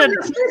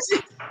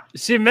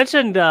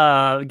mentioned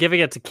giving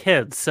it to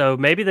kids, so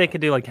maybe they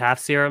could do like half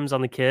serums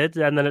on the kids,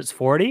 and then it's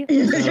 40. So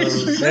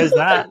there's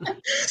that.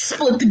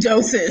 Split the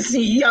doses.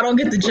 Y'all don't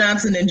get the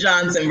Johnson and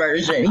Johnson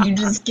version. You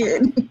just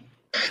get.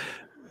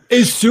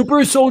 Is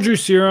super soldier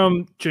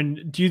serum?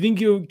 Do you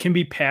think you can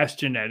be passed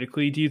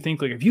genetically? Do you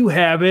think like if you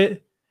have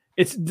it,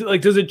 it's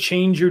like, does it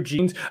change your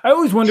genes? I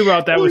always wonder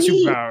about that with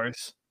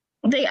superpowers.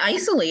 They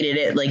isolated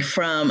it like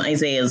from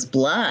Isaiah's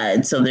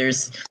blood, so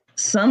there's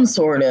some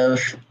sort of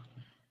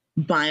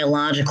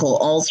biological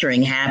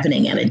altering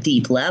happening at a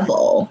deep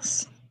level.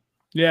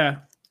 Yeah,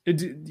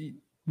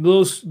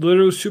 little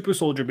super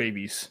soldier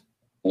babies.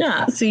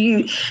 Yeah, so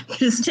you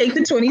just take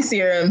the 20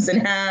 serums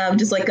and have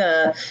just like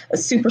a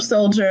super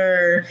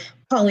soldier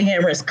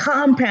polyamorous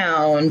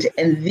compound,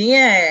 and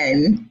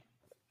then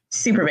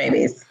super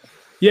babies.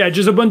 Yeah,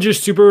 just a bunch of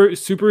super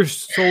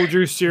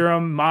soldier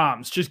serum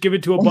moms. Just give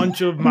it to a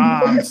bunch of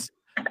moms.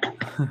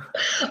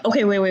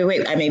 Okay,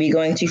 wait. I may be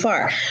going too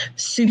far.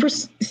 Super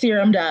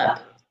serumed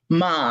up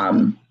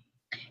mom.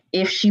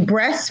 If she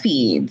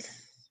breastfeeds,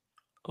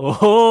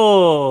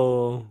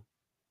 oh,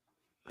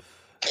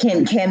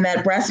 can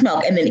that breast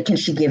milk, and then can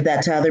she give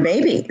that to other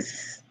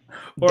babies?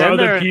 or Then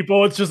other there-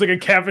 people. It's just like a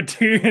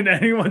cafeteria and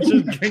anyone's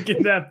just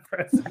drinking that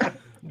breast milk.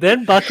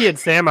 Then Bucky and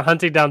Sam are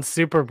hunting down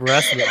super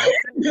breast milk.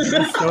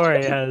 The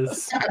story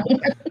is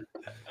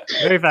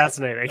very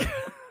fascinating.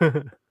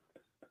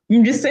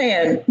 I'm just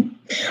saying,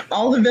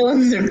 all the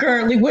villains are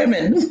currently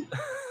women.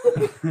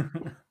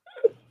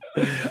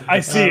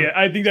 I see it.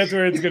 I think that's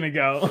where it's gonna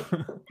go.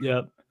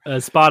 Yep.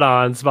 Spot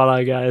on,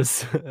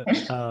 guys.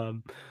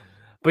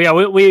 But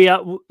yeah,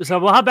 so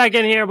we'll hop back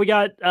in here.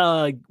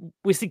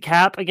 We see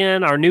Cap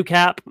again, our new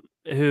Cap,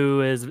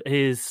 who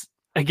he's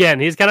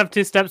kind of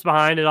 2 steps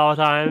behind at all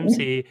times.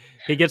 He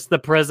gets to the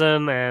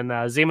prison, and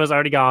Zemo's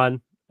already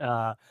gone.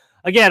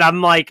 Again,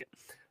 I'm like,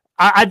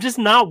 I'm just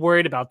not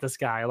worried about this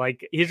guy.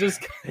 Like he's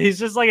just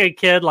like a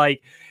kid.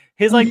 Like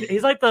he's like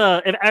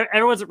if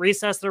everyone's at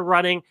recess, they're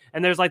running,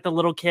 and there's like the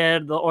little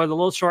kid or the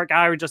little short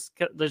guy who just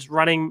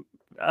running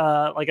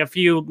like a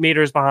few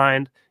meters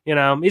behind. You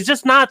know, he's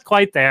just not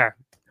quite there.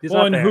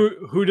 And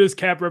who does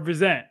Cap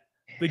represent?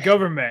 The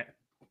government.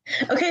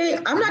 Okay,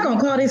 I'm not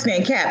gonna call this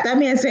man Cap. That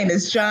man's name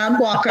is John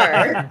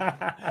Walker.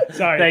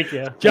 Sorry, thank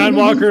you. John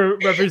Walker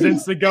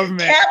represents the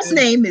government. Cap's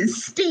name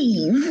is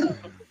Steve.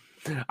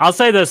 I'll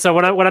say this. So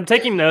when I'm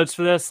taking notes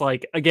for this,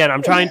 like again,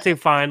 I'm trying to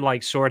find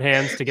like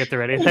shorthands to get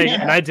through anything,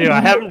 and I do.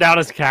 I have him down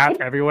as Cap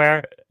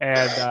everywhere,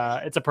 and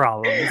it's a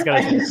problem. It's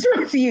gonna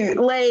refute.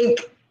 Like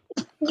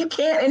you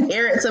can't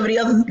inherit somebody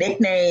else's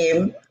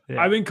nickname.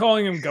 Yeah. I've been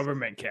calling him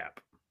Government Cap.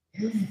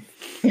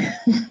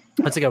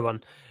 That's a good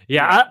one.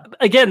 Yeah.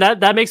 Again,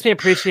 that makes me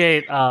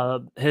appreciate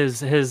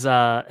his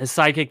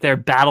sidekick there,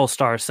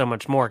 Battlestar, so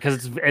much more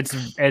because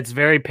it's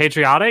very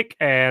patriotic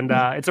and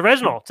it's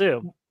original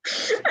too.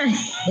 I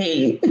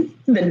hate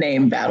the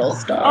name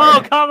Battlestar.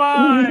 Oh, come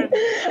on.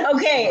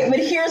 Okay, but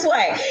here's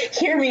why.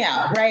 Hear me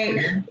out,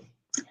 right?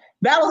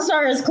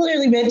 Battlestar is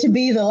clearly meant to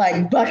be the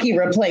like Bucky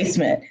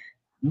replacement.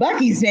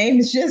 Bucky's name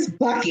is just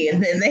Bucky,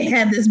 and then they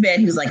had this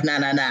man who's like, nah,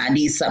 I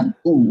need some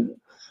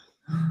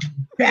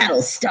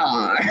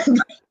Battlestar.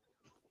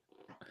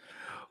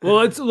 Well,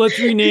 let's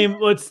rename.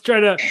 Let's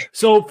try to.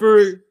 So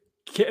for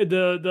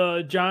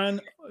the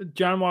John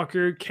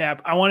Walker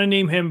Cap, I want to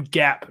name him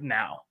Gap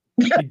now.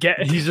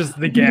 He's just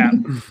the Gap.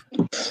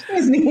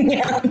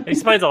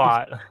 Explains a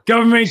lot.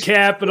 Government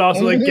Cap, but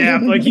also like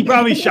Gap. Like he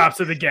probably shops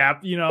at the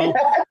Gap, you know.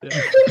 He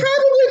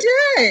probably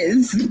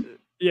does.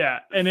 Yeah,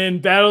 and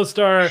then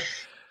Battlestar.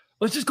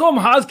 Let's just call him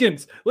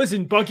Hoskins.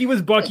 Listen, Bucky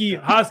was Bucky.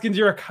 Hoskins,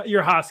 you're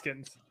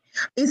Hoskins.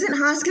 Isn't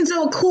Hoskins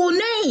a cool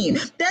name?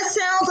 That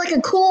sounds like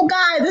a cool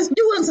guy that's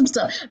doing some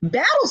stuff.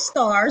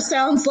 Battlestar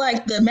sounds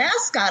like the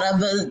mascot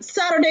of a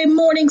Saturday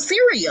morning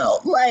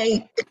cereal.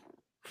 Like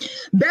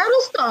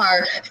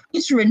Battlestar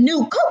featuring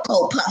new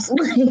Cocoa Puffs.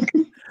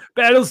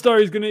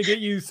 Battlestar is gonna get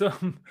you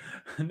some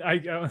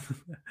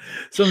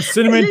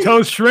cinnamon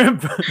toast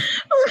shrimp.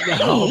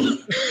 No.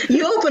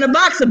 You open a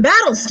box of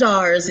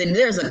Battlestars and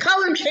there's a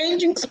color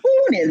changing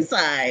spoon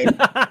inside.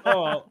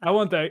 Oh, I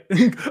want that.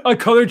 A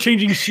color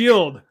changing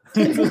shield.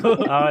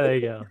 Oh, there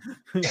you go.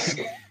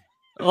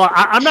 Well,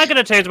 I'm not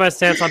going to change my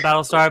stance on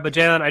Battlestar, but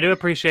Jalen, I do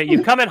appreciate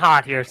you coming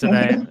hot here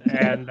today,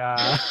 and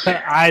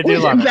I do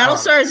love it.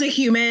 Battlestar is a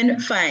human,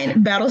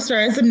 fine.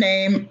 Battlestar is a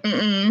name.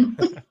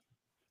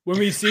 When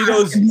we see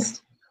those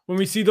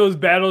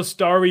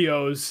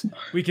Battlestarios,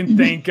 we can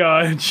thank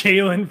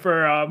Jalen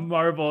for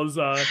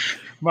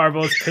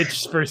Marvel's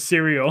pitch for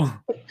cereal.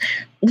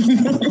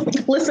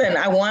 Listen,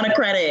 I want to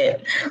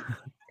credit.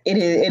 It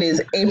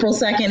is April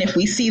 2nd. If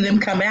we see them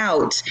come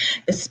out,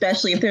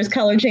 especially if there's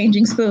color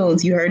changing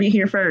spoons, you heard it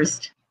here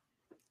first.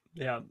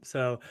 Yeah.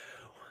 So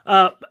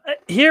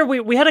here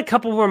we had a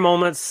couple more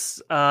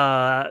moments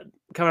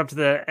coming up to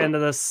the end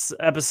of this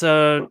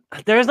episode.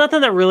 There's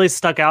nothing that really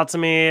stuck out to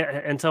me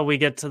until we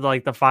get to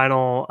like the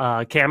final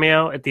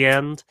cameo at the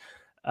end.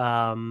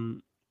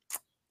 You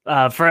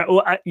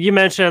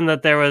mentioned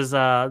that there was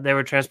they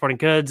were transporting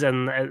goods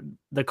and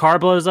the car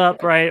blows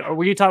up, right? Or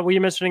were you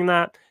mentioning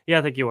that? Yeah,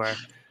 I think you were.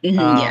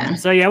 Yeah.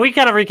 So yeah, we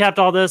kind of recapped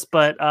all this,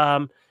 but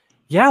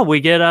yeah, we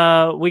get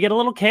a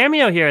little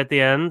cameo here at the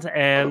end,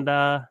 and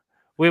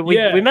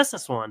we missed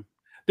this one.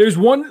 There's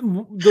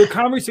the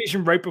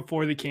conversation right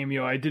before the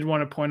cameo I did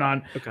want to point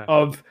on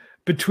because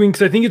I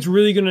think it's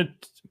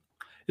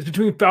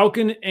between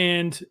Falcon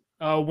and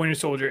Winter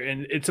Soldier,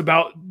 and it's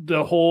about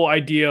the whole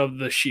idea of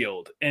the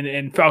shield.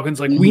 And Falcon's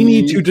like, we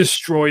need to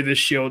destroy the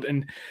shield,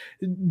 and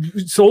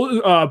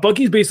so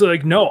Bucky's basically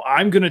like, no,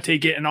 I'm gonna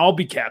take it and I'll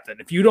be captain.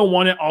 If you don't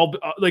want it, I'll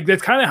like.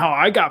 That's kind of how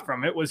I got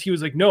from it. Was he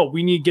was like, no,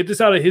 we need to get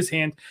this out of his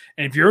hand,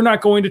 and if you're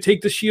not going to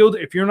take the shield,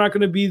 if you're not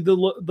going to be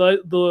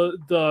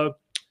the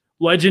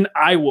legend,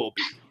 I will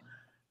be.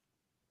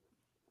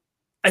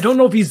 I don't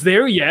know if he's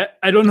there yet.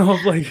 I don't know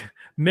if like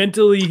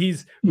mentally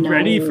he's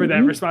ready for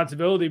that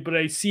responsibility, but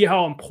I see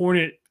how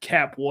important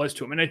Cap was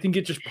to him, and I think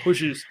it just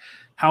pushes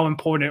how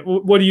important.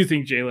 What do you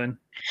think, Jalen?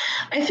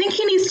 I think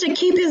he needs to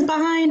keep his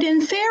behind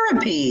in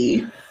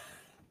therapy.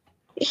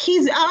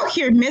 He's out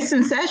here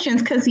missing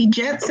sessions because he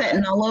jet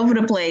setting all over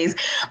the place.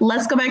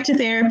 Let's go back to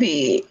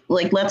therapy.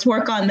 Like, let's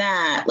work on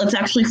that. Let's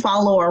actually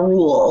follow our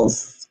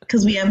rules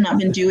because we have not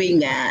been doing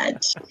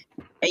that.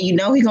 And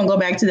he's gonna go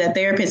back to that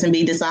therapist and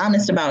be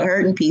dishonest about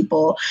hurting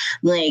people.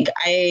 Like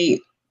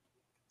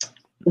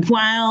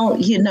while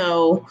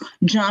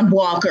John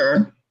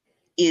Walker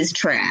is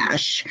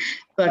trash,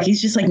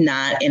 Bucky's just like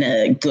not in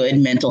a good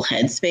mental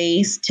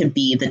headspace to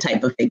be the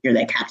type of figure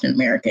that Captain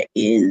America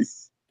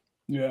is.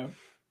 Yeah.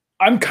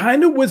 I'm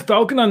kind of with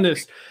Falcon on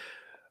this.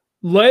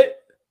 Let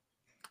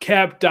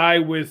Cap die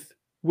with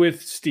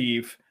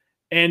Steve.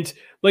 And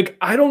like,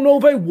 I don't know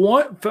if I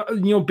want,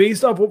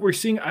 based off what we're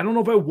seeing, I don't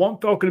know if I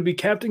want Falcon to be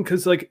captain,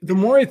 because like the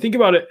more I think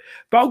about it,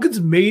 Falcon's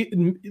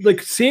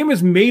Sam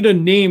has made a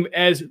name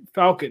as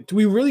Falcon. Do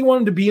we really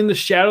want him to be in the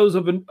shadows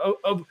of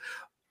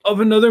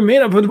another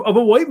man, of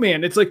a white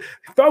man? It's like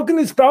Falcon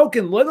is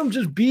Falcon. Let him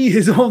just be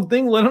his own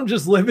thing. Let him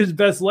just live his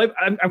best life.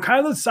 I'm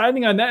kind of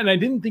deciding on that, and I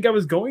didn't think I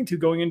was going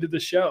into the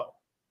show.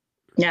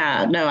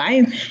 Yeah, no,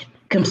 I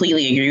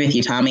completely agree with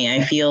you, Tommy.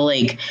 I feel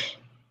like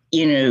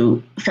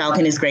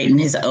Falcon is great in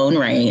his own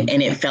right.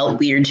 And it felt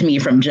weird to me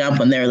from jump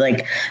when they're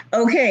like,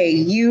 okay,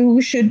 you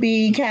should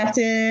be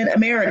Captain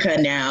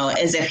America now,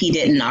 as if he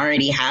didn't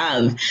already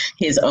have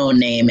his own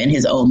name and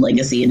his own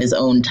legacy and his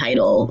own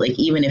title. Like,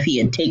 even if he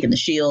had taken the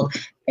shield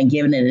and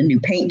given it a new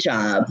paint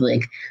job,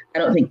 like, I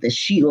don't think the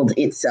shield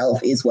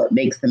itself is what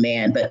makes the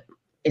man, but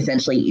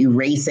essentially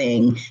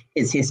erasing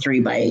his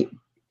history by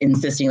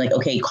insisting like,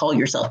 okay, call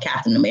yourself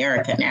Captain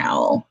America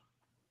now.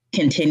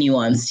 Continue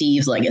on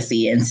Steve's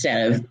legacy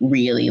instead of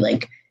really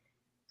like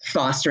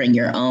fostering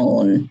your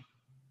own.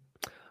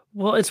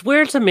 Well, it's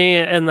weird to me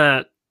in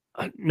that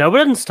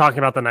nobody's talking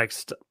about the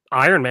next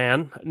Iron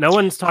Man. No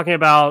one's talking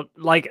about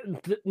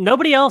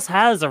nobody else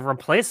has a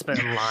replacement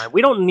in line.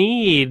 We don't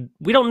need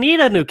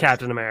a new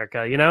Captain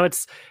America.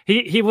 It's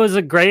he was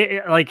a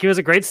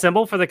great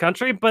symbol for the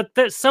country, but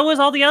so is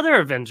all the other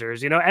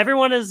Avengers.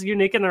 Everyone is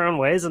unique in their own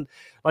ways, and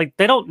like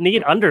they don't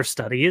need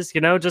understudies.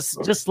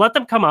 Just let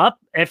them come up.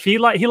 If he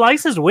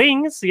likes his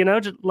wings,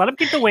 just let him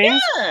keep the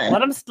wings. Yeah.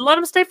 Let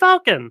him stay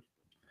Falcon.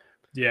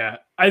 Yeah,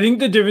 I think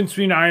the difference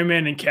between Iron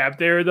Man and Cap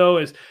there, though,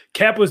 is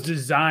Cap was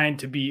designed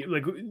to be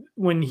like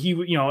when he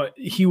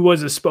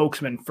was a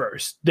spokesman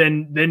first.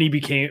 Then he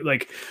became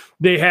like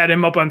they had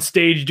him up on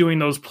stage doing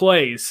those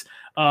plays,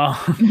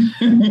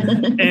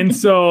 and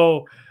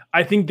so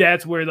I think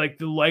that's where like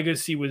the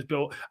legacy was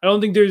built. I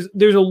don't think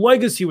there's a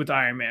legacy with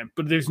Iron Man,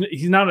 but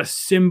he's not a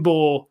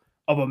symbol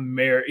of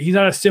America. He's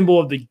not a symbol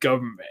of the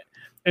government,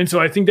 and so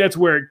I think that's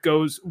where it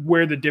goes.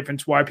 Where the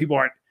difference, why people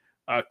aren't.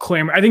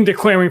 Clamoring. I think they're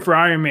clamoring for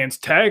Iron Man's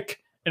tech,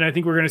 and I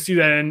think we're going to see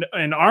that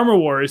in Armor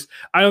Wars.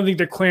 I don't think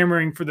they're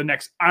clamoring for the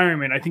next Iron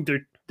Man. I think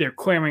they're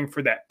clamoring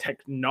for that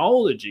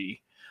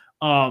technology.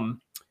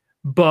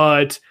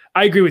 But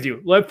I agree with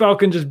you. Let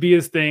Falcon just be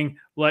his thing.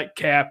 Let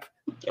Cap.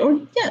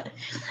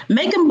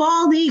 Make him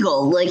bald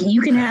eagle. Like,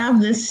 you can have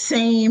this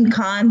same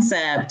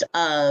concept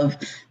of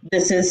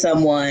this is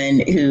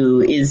someone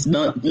who is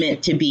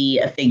meant to be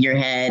a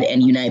figurehead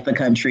and unite the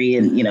country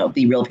and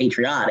be real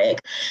patriotic,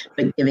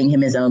 but giving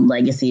him his own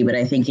legacy. But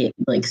I think it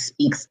like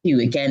speaks to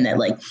again that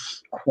like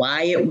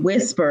quiet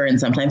whisper and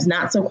sometimes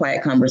not so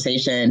quiet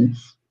conversation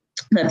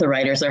that the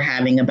writers are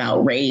having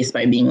about race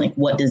by being like,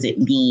 what does it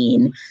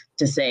mean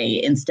to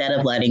say, instead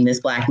of letting this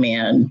Black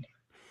man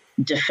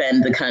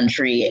defend the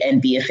country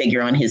and be a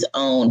figure on his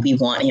own, we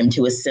want him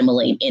to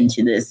assimilate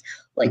into this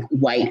like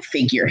white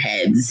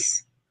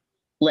figurehead's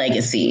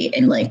legacy,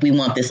 and like we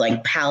want this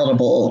like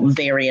palatable,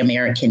 very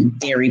American,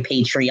 very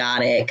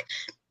patriotic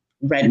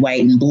red,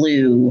 white, and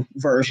blue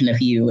version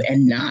of you,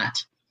 and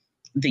not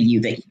the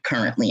you that you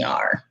currently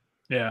are.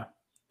 Yeah.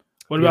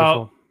 What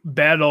about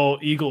Battle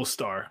Eagle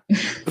Star?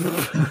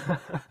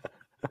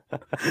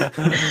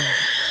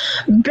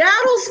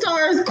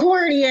 Battlestar's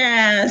corny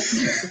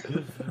ass.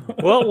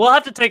 Well, we'll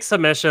have to take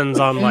submissions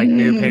on like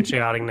new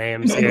patriotic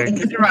names here.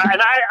 You're right,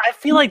 and I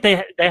feel like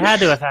they had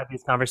to have had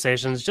these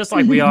conversations, just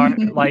like we are.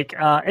 Like,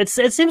 it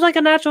seems like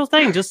a natural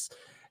thing. Just,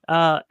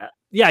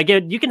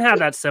 again, you can have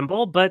that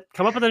symbol, but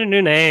come up with a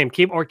new name.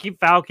 Keep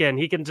Falcon.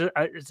 He can. All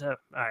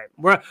right,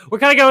 we're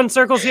kind of going in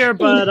circles here,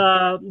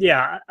 but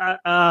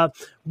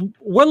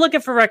we're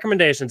looking for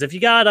recommendations. If you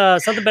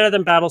got something better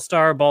than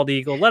Battlestar or Bald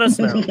Eagle, let us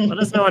know. Let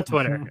us know on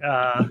Twitter.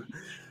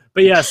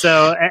 But yeah,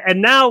 so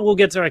and now we'll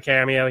get to our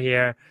cameo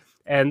here,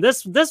 and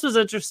this was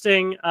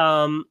interesting.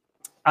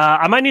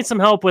 I might need some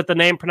help with the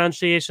name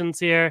pronunciations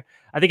here.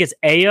 I think it's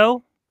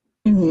Ayo.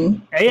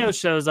 Mm-hmm. Ayo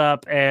shows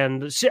up,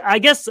 and I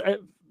guess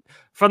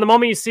from the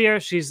moment you see her,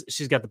 she's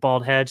got the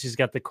bald head, she's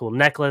got the cool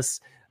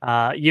necklace.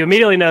 You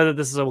immediately know that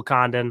this is a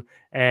Wakandan,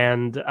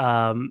 and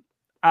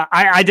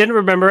I didn't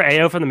remember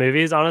Ayo from the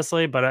movies,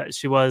 honestly, but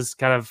she was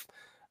kind of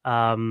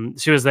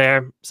she was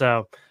there,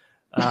 so.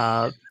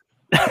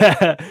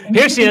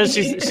 Here she is.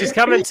 She's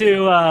coming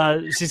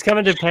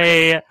to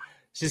pay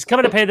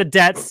the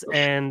debts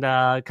and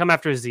come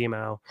after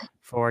Zemo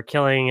for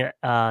killing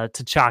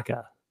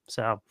T'Chaka.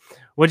 So,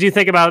 what do you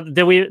think about?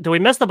 Did we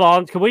miss the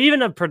ball? Could we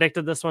even have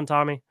predicted this one,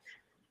 Tommy?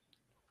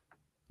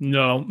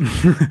 No,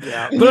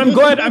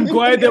 but I'm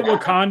glad that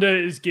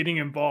Wakanda is getting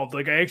involved.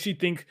 Like, I actually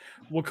think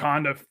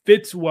Wakanda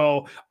fits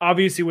well.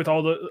 Obviously, with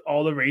all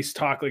the race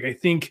talk, like I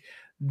think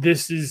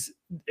this is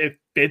if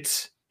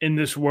fits in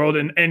this world.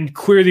 And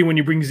clearly when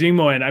you bring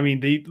Zemo in, I mean,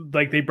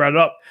 they brought it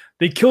up,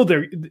 he killed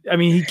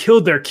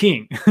their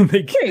king.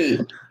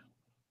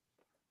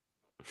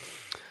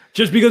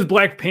 Just because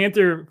Black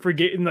Panther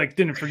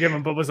didn't forgive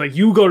him, but was like,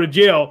 you go to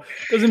jail,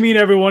 doesn't mean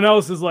everyone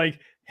else is like,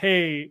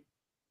 hey,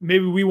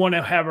 maybe we want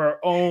to have our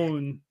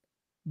own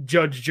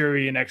judge,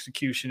 jury, and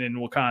execution in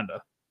Wakanda.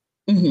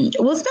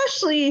 Mm-hmm. Well,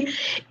 especially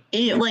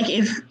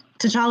if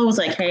T'Challa was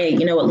like, hey,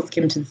 you know what, let's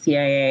give him to the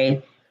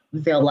CIA,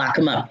 they'll lock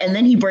him up. And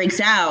then he breaks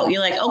out. You're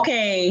like,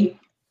 okay,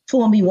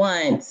 fool me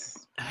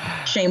once,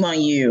 shame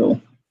on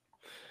you.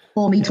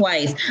 Fool me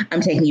twice, I'm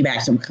taking you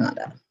back to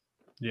Wakanda.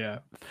 Yeah.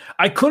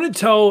 I couldn't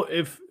tell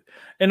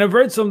and I've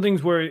read some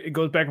things where it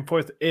goes back and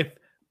forth, if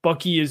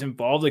Bucky is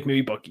involved, like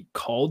maybe Bucky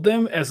called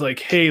them as like,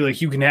 hey, like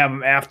you can have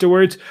him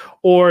afterwards,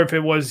 or if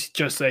it was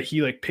just that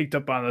he like picked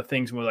up on the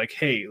things and were like,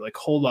 hey, like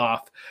hold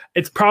off.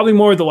 It's probably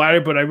more of the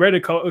latter, but I read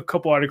a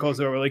couple articles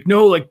that were like,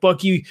 no, like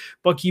Bucky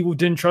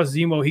didn't trust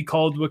Zemo, he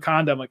called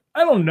Wakanda. I'm like,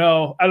 I don't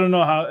know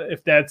how,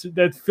 if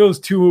that feels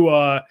too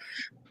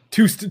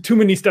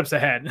many steps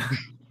ahead.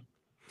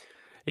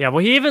 Yeah,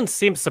 well, he even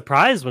seems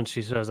surprised when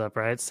she shows up,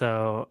 right?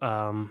 So,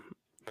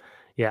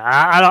 yeah,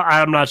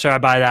 I'm not sure I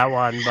buy that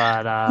one,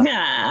 but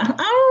yeah,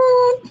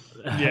 I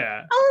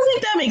don't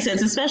think that makes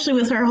sense, especially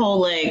with her whole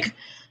like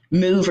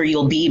move or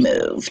you'll be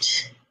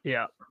moved.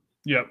 Yeah,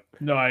 yep.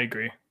 No, I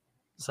agree.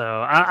 So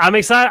I'm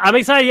excited. I'm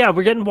excited. Yeah,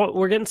 we're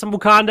getting some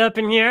Wakanda up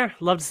in here.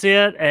 Love to see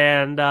it,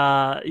 and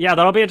yeah,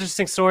 that'll be an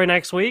interesting story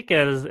next week.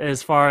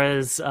 As far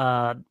as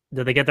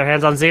did they get their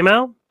hands on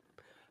Zemo?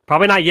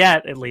 Probably not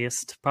yet, at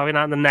least. Probably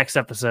not in the next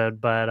episode,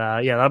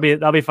 but yeah,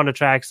 that'll be fun to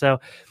track. So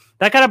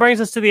that kind of brings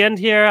us to the end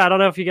here. I don't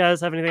know if you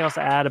guys have anything else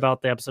to add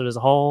about the episode as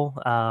a whole.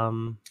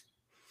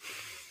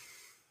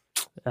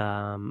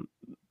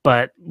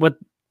 But with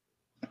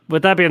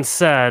that being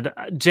said,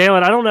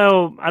 Jalen, I don't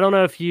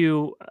know if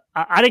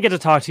I didn't get to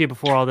talk to you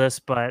before all this,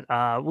 but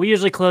we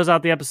usually close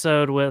out the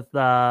episode with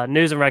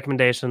news and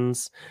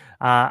recommendations.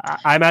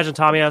 I imagine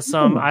Tommy has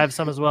some. I have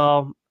some as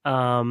well.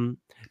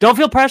 Don't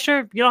feel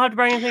pressure. You don't have to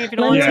bring anything if you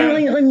don't want to.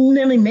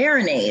 Let me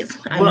marinate.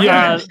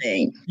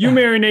 You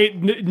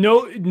marinate.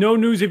 No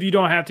news if you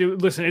don't have to.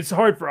 Listen, it's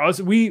hard for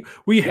us. We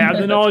have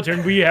the knowledge,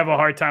 and we have a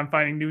hard time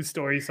finding news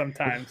stories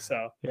sometimes.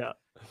 So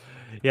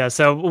yeah.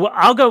 So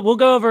we'll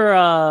go over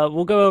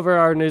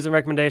our news and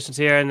recommendations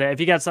here, and if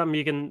you got something,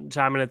 you can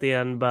chime in at the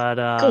end. But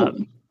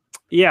cool.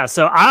 Yeah.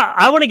 So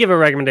I want to give a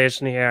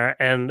recommendation here,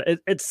 and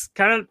it's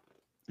kind of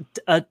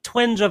a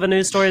twinge of a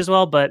news story as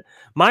well, but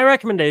my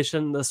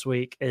recommendation this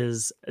week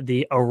is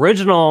the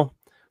original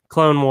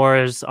Clone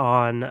Wars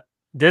on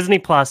Disney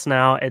Plus.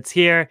 Now it's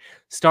here.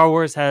 Star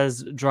Wars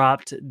has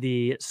dropped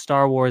the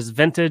Star Wars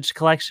Vintage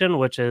Collection,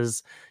 which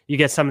is you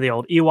get some of the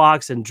old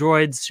Ewoks and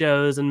droids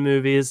shows and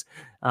movies,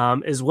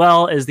 as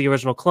well as the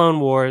original Clone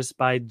Wars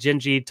by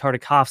Genji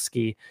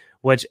Tartakovsky,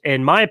 which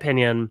in my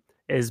opinion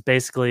is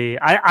basically,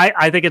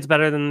 I think it's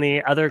better than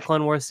the other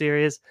Clone Wars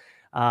series.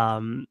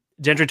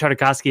 Genji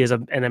Tartakovsky is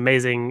an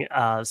amazing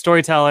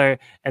storyteller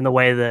in the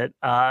way that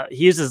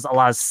he uses a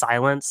lot of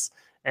silence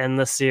in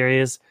the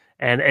series,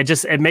 and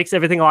it makes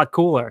everything a lot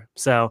cooler.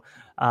 So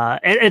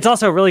it's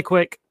also a really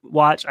quick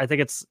watch. I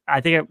think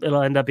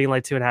it'll end up being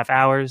like 2.5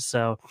 hours.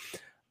 So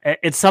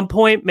at some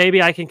point,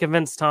 maybe I can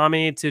convince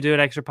Tommy to do an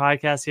extra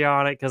podcast here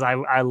on it because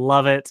I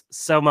love it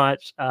so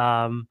much.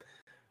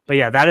 But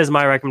yeah, that is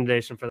my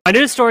recommendation for my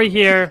news story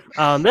here.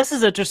 This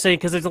is interesting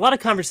because there's a lot of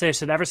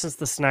conversation ever since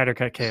the Snyder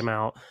Cut came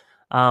out.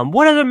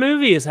 What other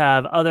movies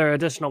have other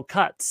additional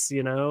cuts?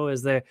 You know,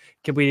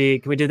 can we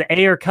do the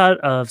Ayer cut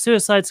of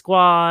Suicide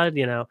Squad?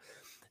 You know,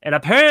 and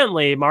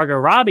apparently Margot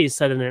Robbie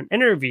said in an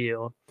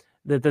interview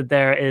that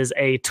there is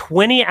a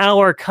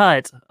 20-hour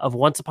cut of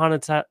Once Upon a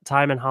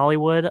Time in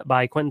Hollywood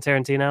by Quentin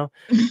Tarantino,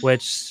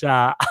 which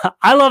I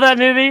love that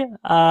movie.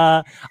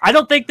 I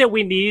don't think that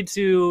we need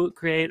to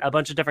create a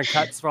bunch of different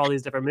cuts for all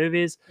these different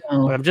movies,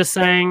 but I'm just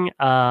saying,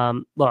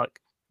 look.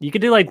 You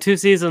could do like 2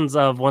 seasons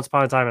of Once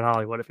Upon a Time in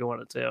Hollywood if you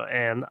wanted to,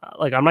 and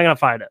like I'm not gonna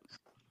fight it.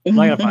 I'm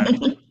not gonna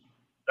fight it.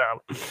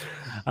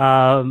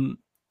 So,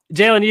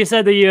 Jalen, you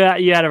said that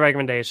you had a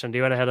recommendation. Do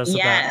you want to hit us?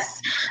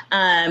 Yes.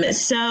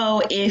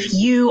 So if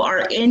you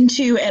are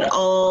into at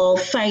all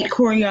fight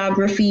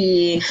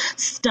choreography,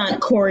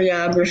 stunt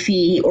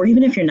choreography, or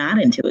even if you're not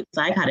into it,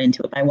 because I got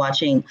into it by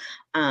watching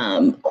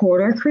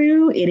Corridor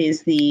Crew. It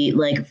is the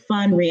like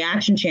fun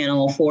reaction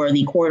channel for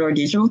the Corridor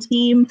Digital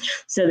team.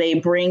 So they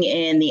bring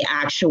in the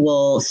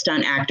actual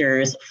stunt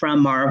actors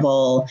from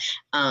Marvel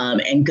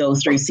and go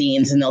through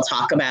scenes, and they'll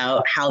talk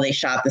about how they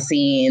shot the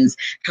scenes,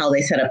 how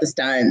they set up the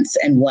stunts,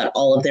 and what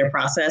all of their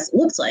process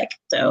looks like.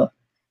 So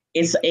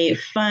it's a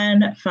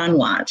fun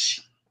watch.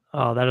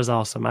 Oh, that is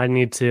awesome. I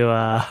need to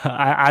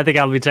I think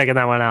I'll be checking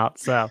that one out.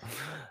 So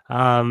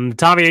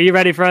Tommy, are you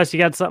ready for us? You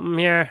got something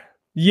here?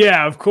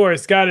 Yeah, of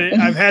course. Got it.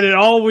 I've had it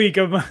all week.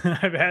 I've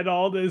had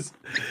all this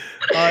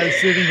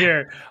sitting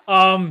here.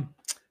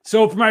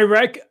 So for my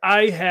rec,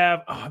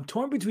 I'm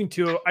torn between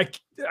two.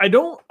 I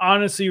don't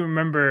honestly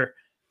remember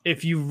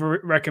if you've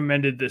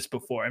recommended this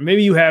before, and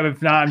maybe you have.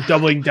 If not, I'm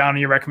doubling down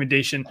on your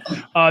recommendation.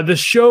 The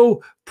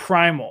show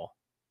Primal.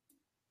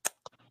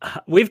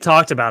 We've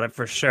talked about it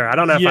for sure. I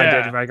don't know if I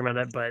did recommend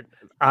it, but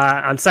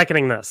I'm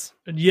seconding this.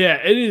 Yeah,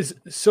 it is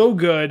so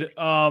good.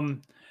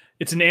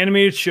 It's an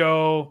animated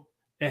show.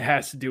 It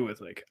has to do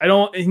with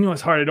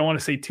it's hard. I don't want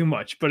to say too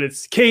much, but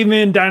it's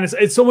caveman, dinosaur.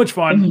 It's so much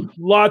fun.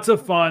 Lots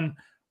of fun.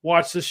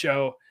 Watch the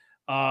show.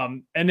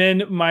 And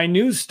then my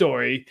news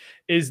story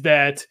is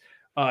that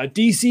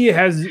DC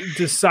has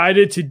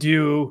decided to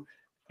do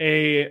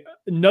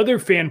another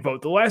fan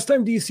vote. The last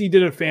time DC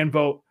did a fan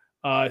vote,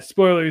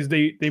 spoilers,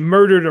 they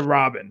murdered a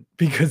Robin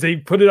because they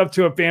put it up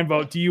to a fan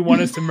vote. Do you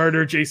want us to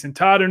murder Jason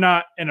Todd or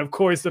not? And of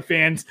course, the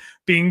fans,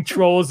 being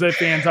trolls that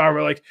fans are,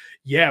 were like,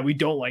 yeah, we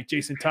don't like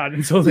Jason Todd.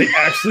 And so they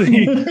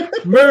actually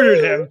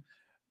murdered him.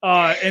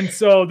 And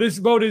so this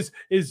vote is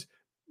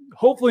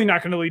hopefully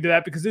not going to lead to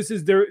that, because this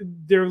is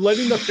they're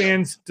letting the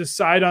fans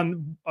decide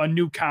on a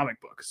new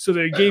comic book. So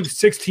they gave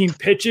 16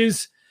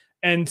 pitches,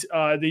 and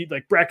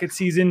the bracket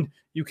season,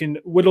 you can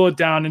whittle it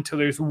down until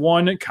there's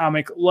one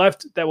comic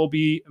left that will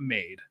be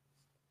made.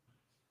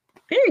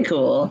 Very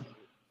cool.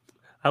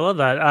 I love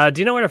that.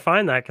 Do you know where to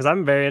find that? Because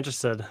I'm very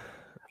interested.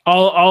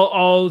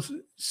 I'll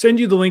send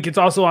you the link. It's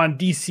also on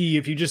DC.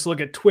 If you just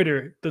look at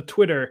Twitter, at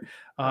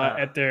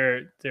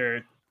their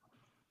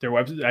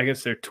website, I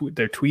guess their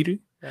tweeting.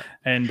 Yeah.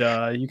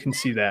 And you can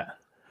see that.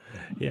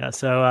 Yeah,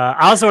 so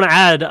I also want to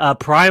add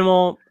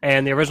Primal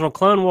and the original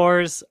Clone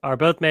Wars are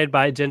both made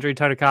by Gendry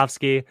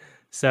Tartakovsky.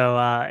 So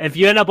if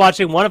you end up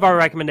watching one of our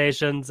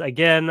recommendations,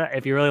 again,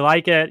 if you really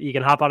like it, you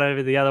can hop on over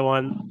to the other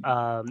one.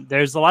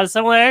 There's a lot of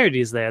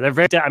similarities there.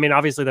 They're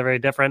obviously they're very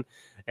different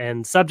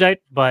in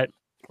subject, but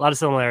a lot of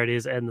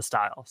similarities in the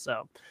style.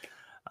 So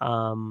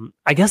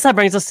I guess that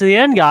brings us to the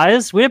end,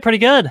 guys. We did pretty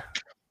good.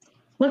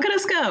 Look at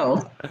us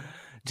go.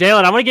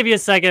 Jalen, I'm going to give you a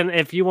second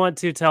if you want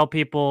to tell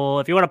people,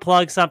 if you want to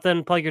plug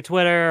something, plug your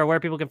Twitter or where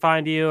people can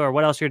find you or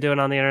what else you're doing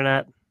on the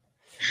internet.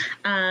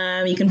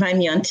 You can find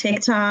me on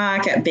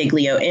TikTok at Big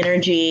Leo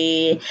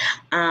Energy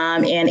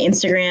and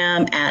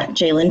Instagram at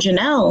Jalen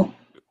Janelle.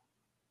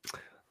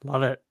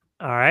 Love it.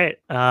 All right.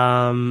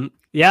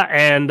 Yeah,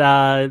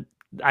 and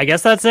I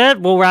guess that's it.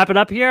 We'll wrap it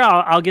up here.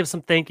 I'll give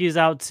some thank yous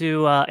out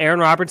to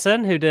Aaron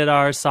Robertson, who did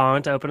our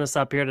song to open us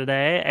up here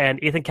today,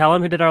 and Ethan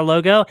Kellum, who did our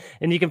logo.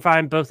 And you can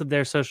find both of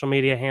their social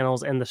media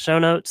handles in the show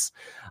notes.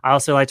 I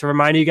also like to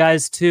remind you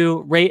guys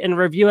to rate and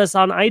review us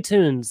on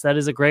iTunes. That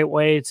is a great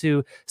way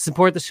to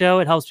support the show.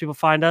 It helps people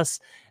find us.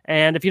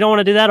 And if you don't want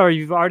to do that, or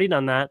you've already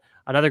done that,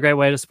 another great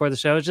way to support the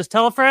show is just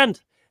tell a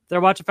friend. They're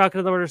watching Falcon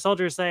and the Winter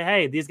Soldier, say,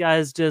 hey, these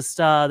guys just,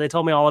 they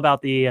told me all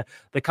about the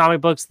comic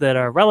books that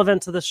are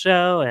relevant to the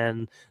show,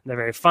 and they're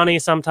very funny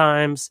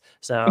sometimes.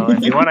 So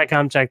if you want to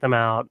come check them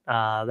out,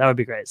 that would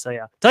be great. So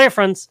yeah, tell your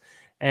friends.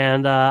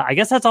 And I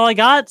guess that's all I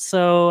got.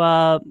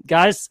 So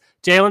guys,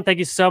 Jalen, thank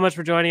you so much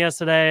for joining us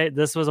today.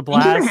 This was a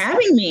blast. Thank you for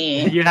having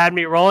me. You had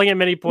me rolling at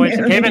many points.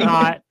 You came in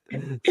hot.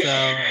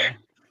 So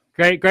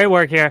great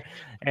work here.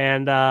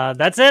 And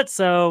that's it.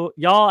 So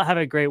y'all have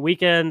a great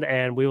weekend,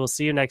 and we will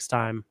see you next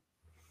time.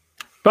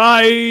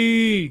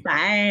 Bye.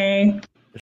 Bye.